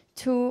queries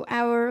to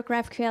our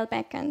GraphQL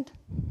backend.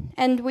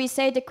 And we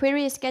say the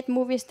query is get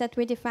movies that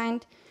we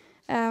defined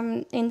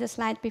in the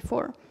slide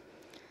before.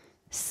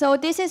 So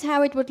this is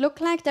how it would look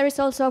like. There is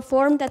also a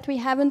form that we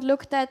haven't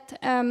looked at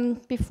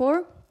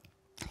before.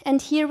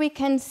 And here we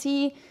can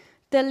see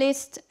the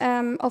list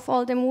of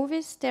all the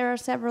movies. There are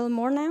several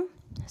more now.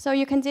 So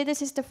you can see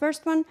this is the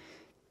first one.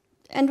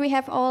 And we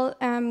have all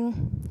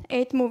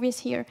 8 movies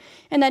here.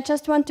 And I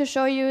just want to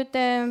show you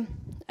the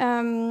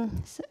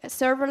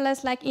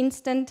serverless, like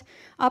instant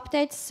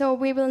updates. So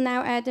we will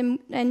now add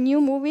a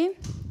new movie.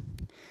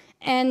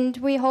 And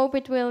we hope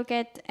it will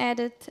get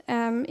added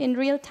in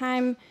real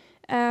time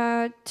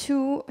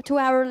to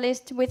our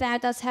list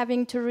without us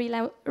having to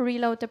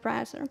reload the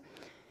browser.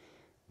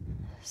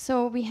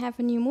 So we have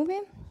a new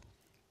movie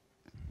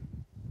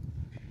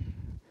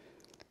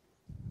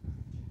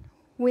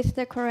with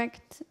the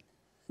correct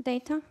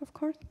data, of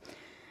course.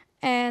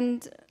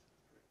 And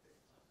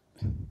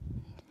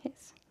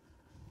yes.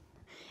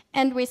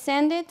 And we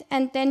send it,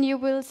 and then you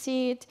will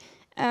see it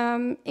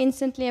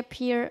instantly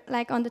appear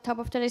like on the top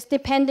of the list,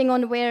 depending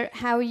on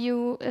how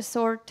you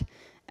sort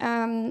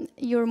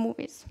your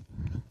movies.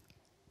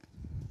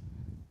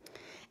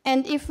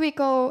 And if we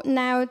go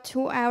now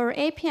to our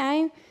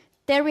API,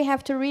 there we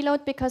have to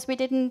reload because we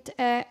didn't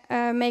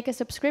make a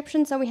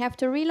subscription, so we have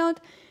to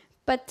reload.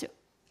 But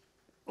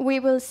we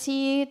will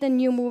see the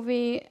new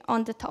movie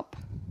on the top.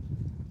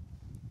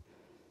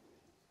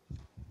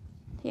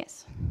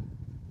 Yes.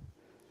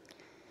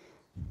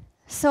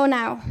 So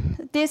now,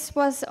 this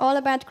was all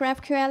about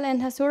GraphQL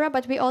and Hasura,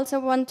 but we also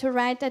want to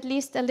write at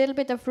least a little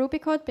bit of Ruby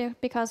code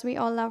because we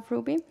all love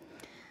Ruby.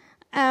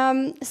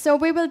 So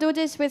we will do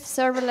this with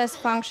serverless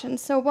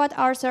functions. So what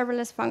are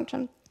serverless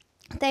functions?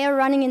 They are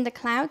running in the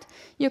cloud.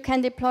 You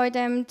can deploy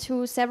them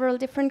to several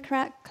different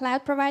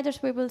cloud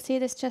providers. We will see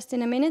this just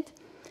in a minute.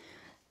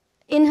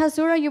 In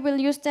Hasura, you will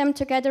use them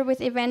together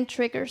with event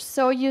triggers.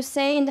 So you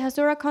say in the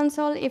Hasura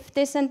console, if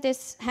this and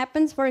this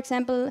happens, for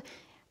example,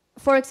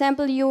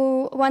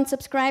 you want to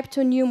subscribe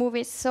to new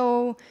movies.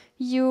 So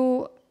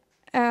you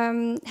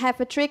have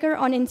a trigger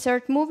on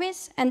insert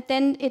movies, and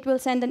then it will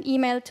send an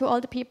email to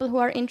all the people who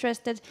are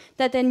interested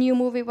that a new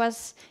movie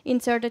was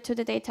inserted to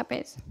the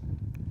database.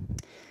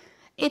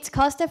 It's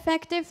cost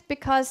effective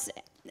because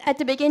at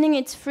the beginning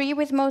it's free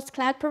with most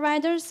cloud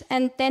providers,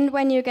 and then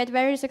when you get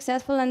very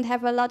successful and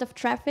have a lot of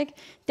traffic,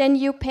 then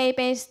you pay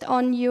based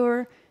on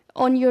your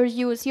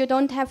use. You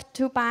don't have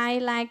to buy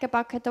like a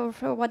bucket or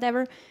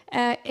whatever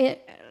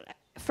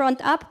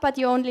front up, but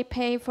you only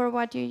pay for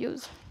what you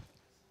use.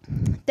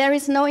 There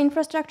is no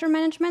infrastructure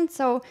management,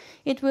 so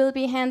it will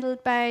be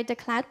handled by the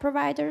cloud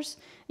providers.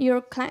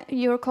 Your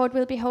code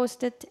will be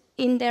hosted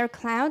in their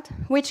cloud,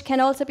 which can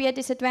also be a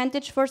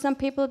disadvantage for some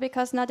people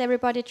because not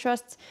everybody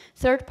trusts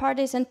third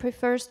parties and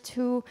prefers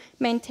to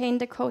maintain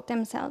the code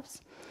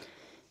themselves.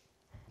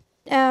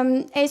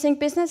 Async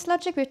business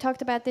logic, we've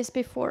talked about this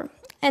before.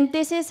 And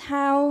this is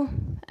how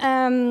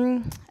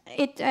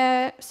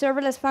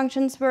serverless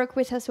functions work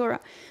with Hasura.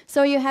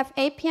 So you have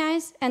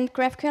APIs and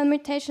GraphQL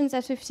mutations,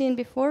 as we've seen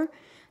before.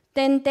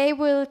 Then they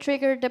will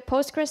trigger the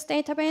Postgres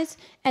database,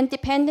 and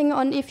depending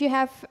on if you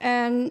have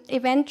an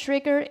event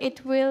trigger,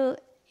 it will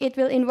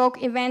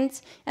invoke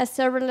events as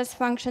serverless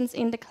functions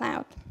in the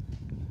cloud.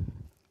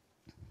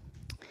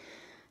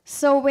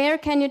 So where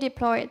can you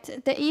deploy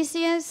it? The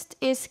easiest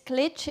is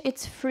Glitch.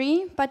 It's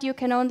free, but you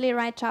can only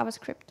write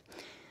JavaScript.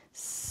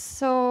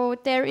 So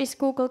there is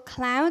Google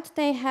Cloud.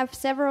 They have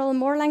several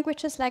more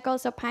languages, like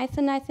also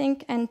Python, I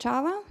think, and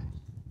Java.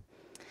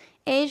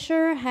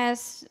 Azure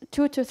has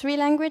 2 to 3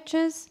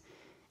 languages.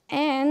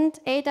 And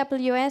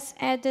AWS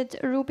added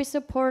Ruby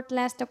support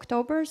last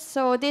October.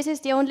 So this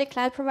is the only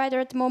cloud provider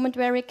at the moment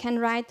where we can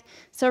write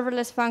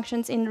serverless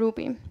functions in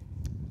Ruby.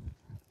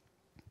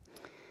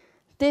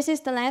 This is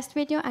the last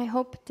video. I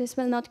hope this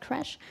will not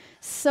crash.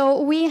 So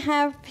we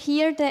have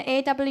here the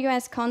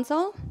AWS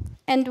console.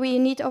 And we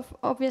need,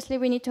 obviously,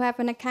 we need to have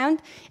an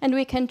account. And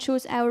we can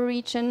choose our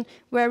region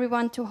where we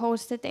want to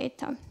host the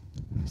data.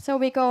 So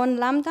we go on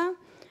Lambda.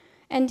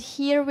 And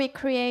here we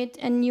create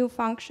a new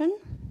function.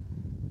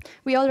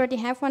 We already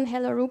have one,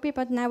 Hello Ruby,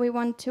 but now we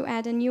want to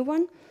add a new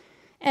one.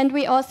 And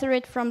we author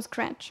it from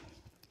scratch.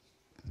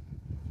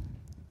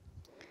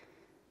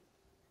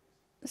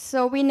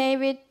 So we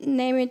name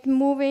it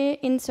movie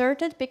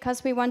inserted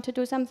because we want to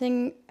do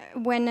something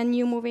when a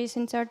new movie is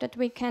inserted.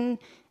 We can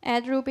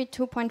add Ruby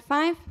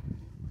 2.5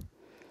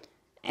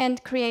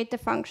 and create the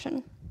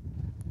function.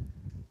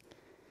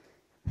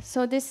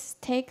 So this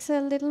takes a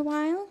little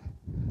while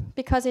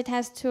because it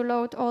has to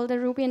load all the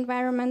Ruby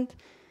environment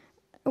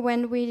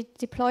when we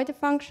deploy the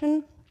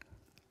function.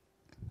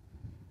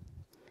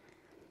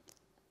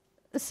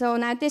 So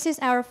now this is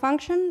our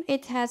function.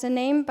 It has a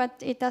name, but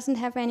it doesn't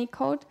have any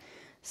code.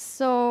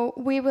 So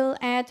we will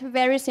add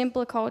very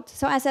simple code.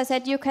 So as I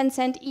said, you can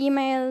send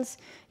emails,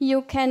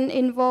 you can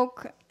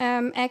invoke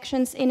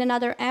actions in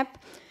another app.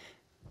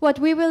 What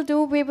we will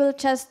do, we will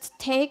just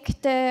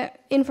take the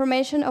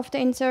information of the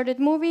inserted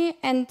movie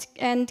and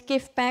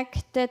give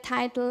back the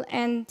title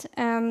and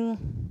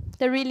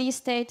the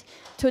release date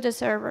to the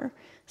server.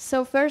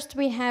 So first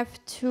we have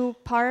to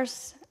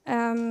parse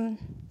the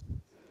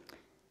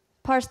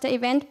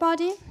event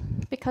body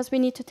because we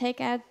need to take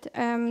out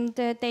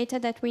the data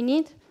that we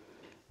need.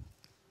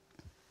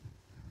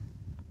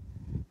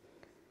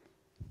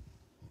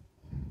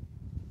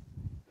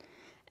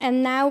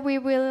 And now we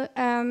will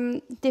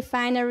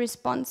define a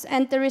response.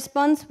 And the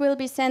response will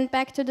be sent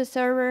back to the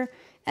server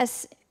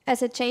as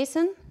a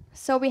JSON.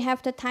 So we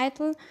have the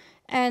title,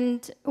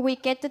 and we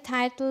get the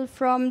title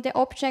from the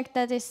object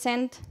that is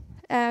sent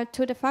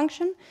to the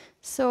function.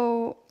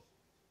 So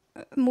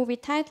movie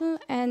title,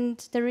 and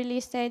the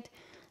release date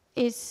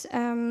is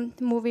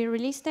movie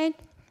release date.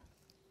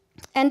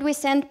 And we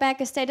send back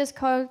a status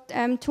code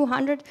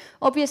 200.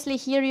 Obviously,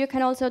 here you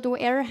can also do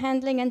error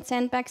handling and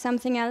send back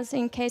something else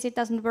in case it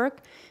doesn't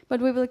work.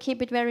 But we will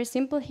keep it very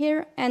simple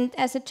here. And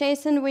as a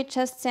JSON, we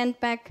just send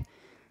back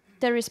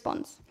the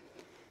response.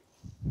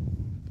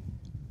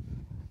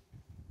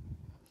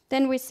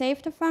 Then we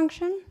save the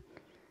function.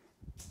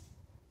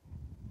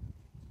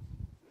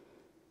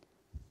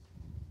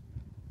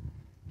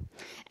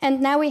 And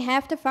now we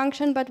have the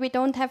function, but we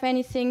don't have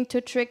anything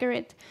to trigger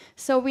it.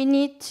 So we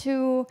need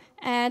to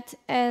add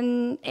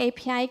an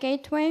API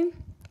gateway,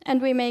 and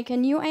we make a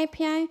new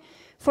API.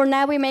 For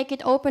now, we make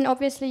it open.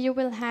 Obviously, you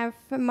will have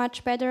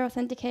much better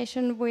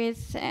authentication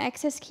with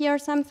access key or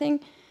something.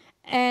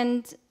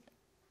 And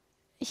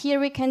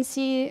here we can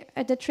see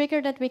the trigger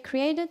that we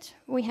created.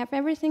 We have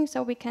everything,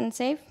 so we can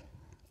save.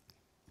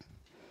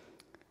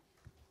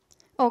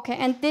 OK,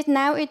 and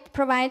now it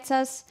provides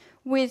us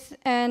with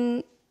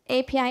an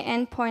API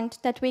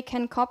endpoint that we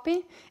can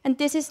copy. And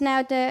this is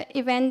now the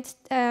event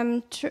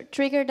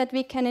trigger that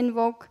we can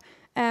invoke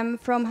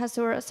from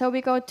Hasura. So we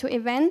go to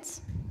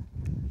events.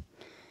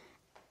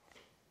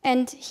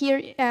 And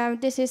here,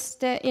 this is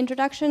the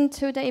introduction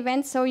to the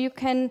event. So you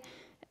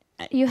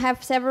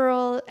have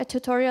several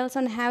tutorials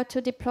on how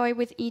to deploy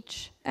with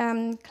each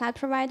cloud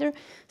provider.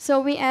 So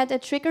we add a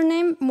trigger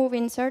name, move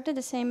inserted,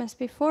 the same as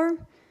before.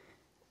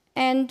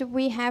 And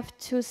we have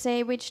to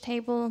say which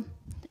table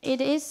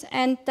it is,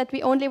 and that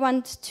we only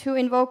want to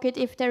invoke it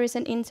if there is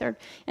an insert.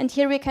 And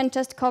here we can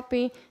just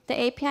copy the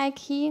API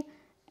key,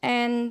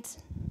 and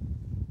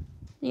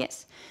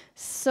yes.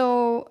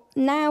 So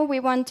now we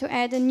want to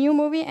add a new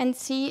movie and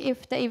see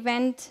if the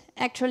event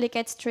actually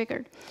gets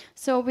triggered.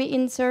 So we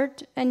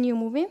insert a new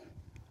movie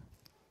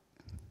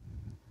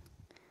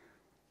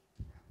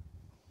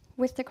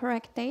with the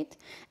correct date.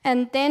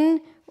 And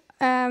then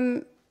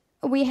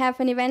we have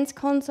an events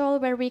console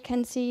where we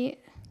can see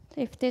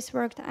if this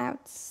worked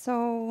out.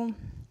 So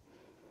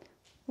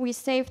we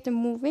save the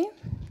movie.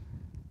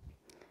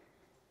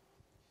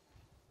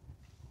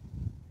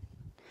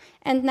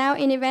 And now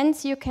in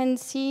events, you can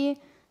see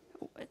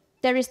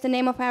there is the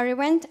name of our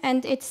event,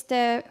 and it's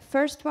the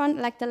first one,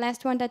 like the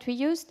last one that we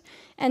used.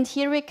 And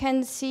here we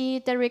can see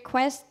the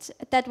request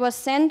that was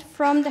sent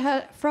from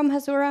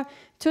Hasura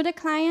to the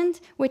client,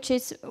 which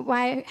is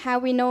how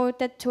we know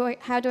that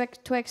how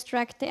to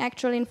extract the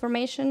actual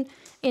information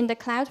in the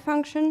cloud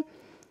function.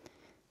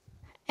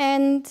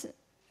 And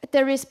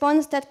the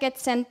response that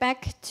gets sent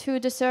back to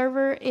the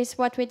server is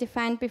what we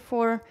defined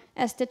before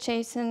as the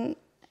JSON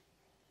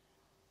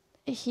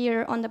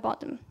here on the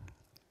bottom.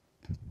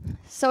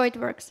 So it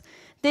works.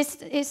 This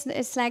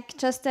is like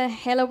just a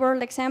hello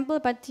world example,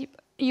 but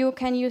you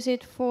can use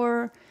it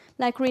for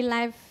like real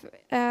life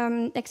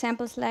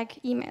examples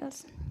like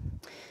emails.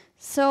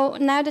 So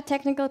now the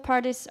technical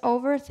part is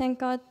over. Thank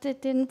God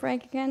it didn't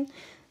break again.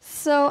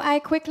 So I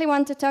quickly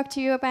want to talk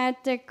to you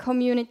about the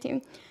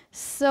community.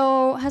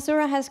 So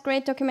Hasura has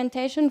great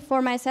documentation.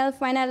 For myself,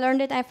 when I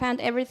learned it, I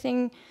found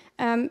everything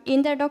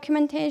in their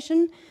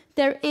documentation.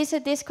 There is a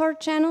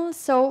Discord channel,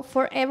 so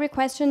for every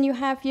question you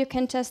have, you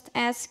can just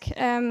ask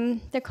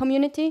the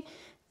community.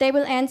 They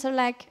will answer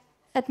like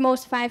at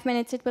most 5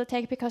 minutes it will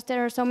take, because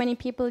there are so many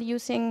people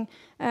using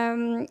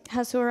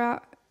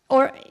Hasura,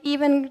 or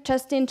even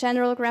just in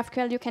general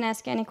GraphQL, you can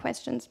ask any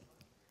questions.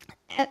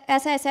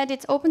 As I said,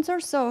 it's open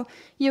source, so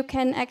you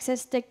can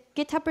access the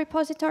GitHub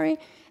repository,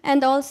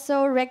 and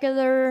also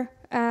regular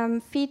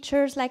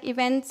features like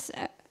events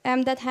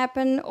that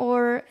happen,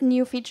 or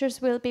new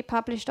features will be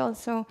published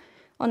also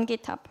on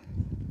GitHub.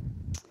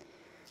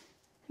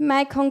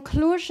 My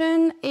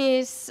conclusion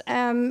is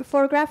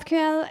for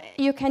GraphQL,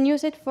 you can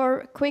use it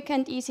for quick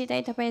and easy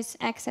database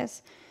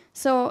access.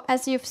 So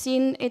as you've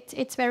seen,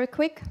 it's very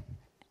quick.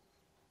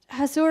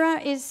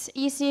 Hasura is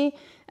easy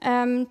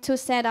to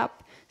set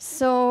up.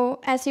 So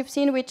as you've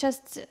seen, we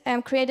just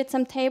created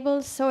some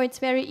tables, so it's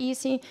very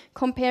easy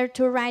compared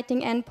to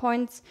writing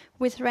endpoints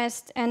with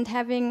REST and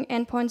having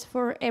endpoints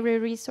for every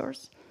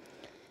resource.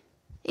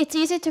 It's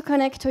easy to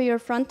connect to your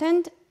front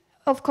end.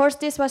 Of course,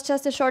 this was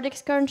just a short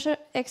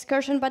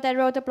excursion, but I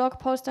wrote a blog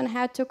post on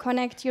how to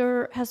connect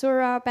your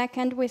Hasura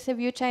backend with the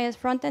Vue.js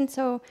frontend,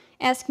 so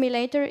ask me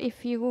later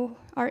if you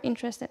are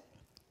interested.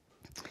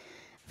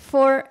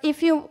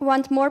 If you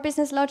want more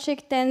business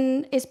logic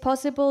than is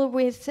possible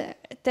with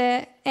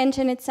the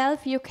engine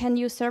itself, you can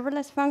use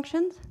serverless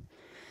functions.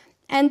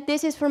 And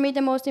this is, for me,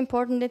 the most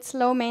important. It's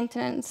low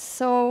maintenance.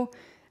 So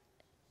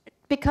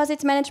because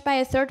it's managed by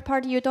a third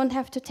party, you don't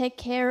have to take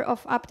care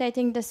of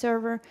updating the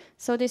server.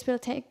 So this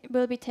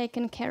will be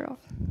taken care of.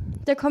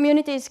 The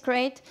community is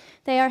great.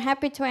 They are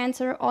happy to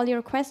answer all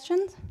your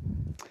questions.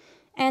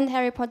 And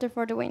Harry Potter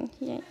for the win.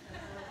 Yay.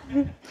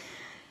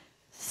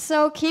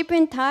 So keep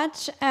in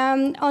touch.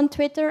 On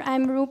Twitter,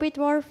 I'm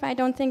RubyDwarf. I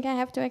don't think I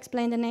have to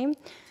explain the name.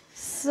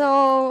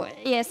 So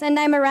yes, and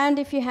I'm around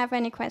if you have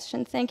any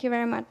questions. Thank you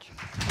very much.